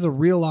a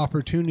real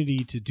opportunity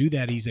to do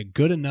that. He's a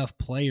good enough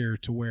player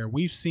to where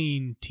we've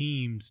seen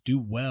teams do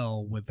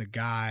well with a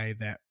guy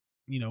that,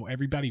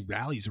 everybody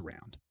rallies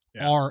around.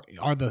 Yeah.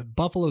 Are the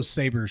Buffalo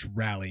Sabres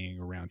rallying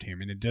around him?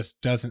 And it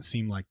just doesn't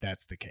seem like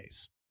that's the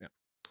case. Yeah.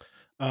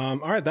 All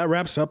right, that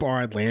wraps up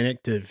our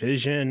Atlantic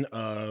Division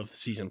of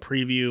season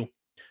preview.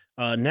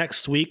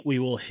 Next week we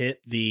will hit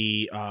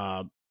the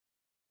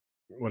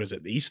what is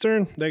it? The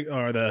Eastern?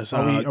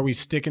 Are we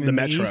sticking in the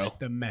Metro? East?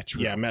 The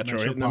Metro. Yeah, Metro.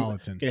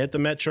 Metropolitan. Hit the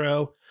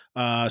Metro.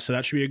 So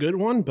that should be a good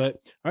one. But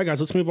all right, guys,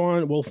 let's move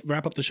on. We'll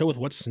wrap up the show with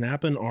what's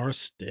snapping our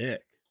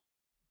stick.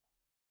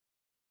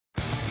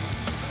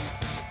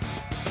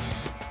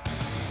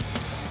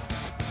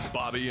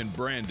 Bobby and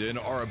Brandon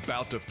are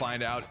about to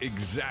find out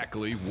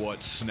exactly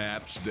what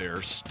snaps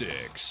their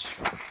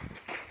sticks.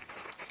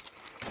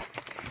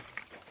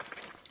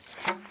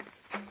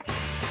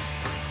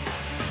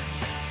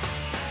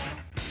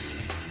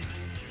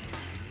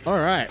 All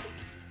right.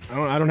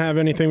 I don't have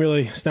anything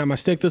really snap my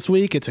stick this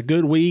week. It's a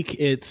good week.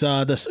 It's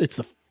one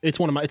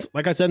of my,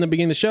 like I said in the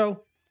beginning of the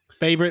show,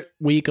 favorite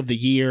week of the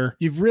year.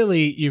 You've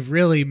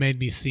really made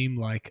me seem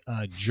like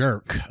a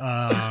jerk.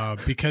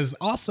 Because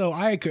also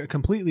I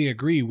completely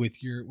agree with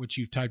what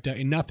you've typed out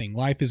in nothing.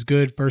 Life is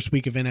good. First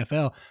week of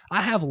NFL.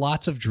 I have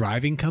lots of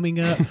driving coming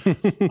up.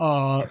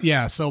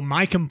 So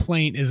my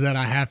complaint is that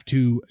I have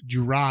to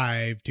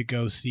drive to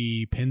go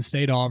see Penn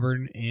State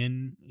Auburn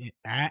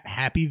at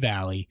Happy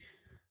Valley,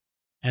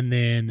 and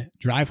then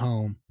drive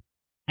home,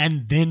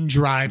 and then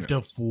drive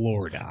to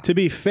Florida. To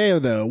be fair,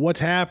 though, what's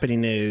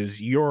happening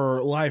is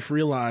your life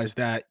realized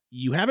that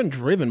you haven't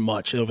driven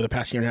much over the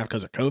past year and a half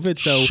because of COVID.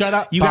 So shut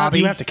up,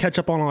 Bobby. You have to catch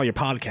up on all your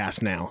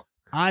podcasts now.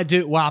 I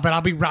do. Wow, but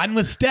I'll be riding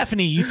with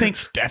Stephanie. You think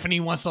Stephanie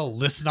wants to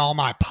listen to all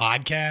my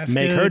podcasts?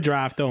 Make her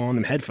drive, though, on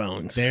them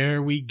headphones.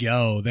 There we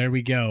go.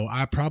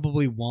 I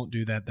probably won't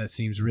do that. That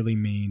seems really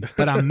mean.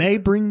 But I may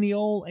bring the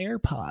old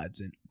AirPods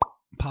and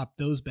pop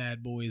those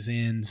bad boys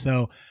in.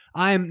 So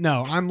I'm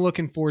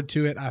looking forward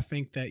to it. I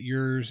think that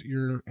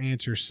your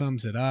answer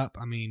sums it up.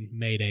 I mean,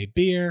 Mayday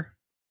beer,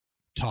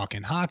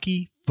 talking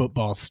hockey,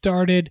 football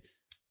started.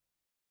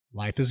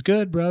 Life is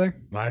good, brother.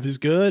 Life is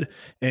good.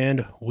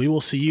 And we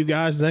will see you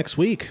guys next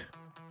week.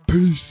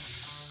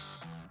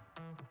 Peace.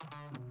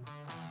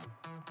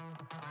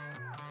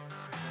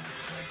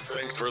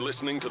 Thanks for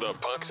listening to the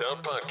Pucks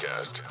Out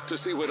Podcast. To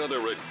see what other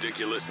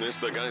ridiculousness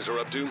the guys are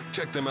up to,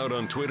 check them out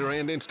on Twitter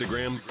and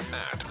Instagram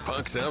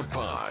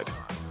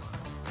 @PucksOutPod.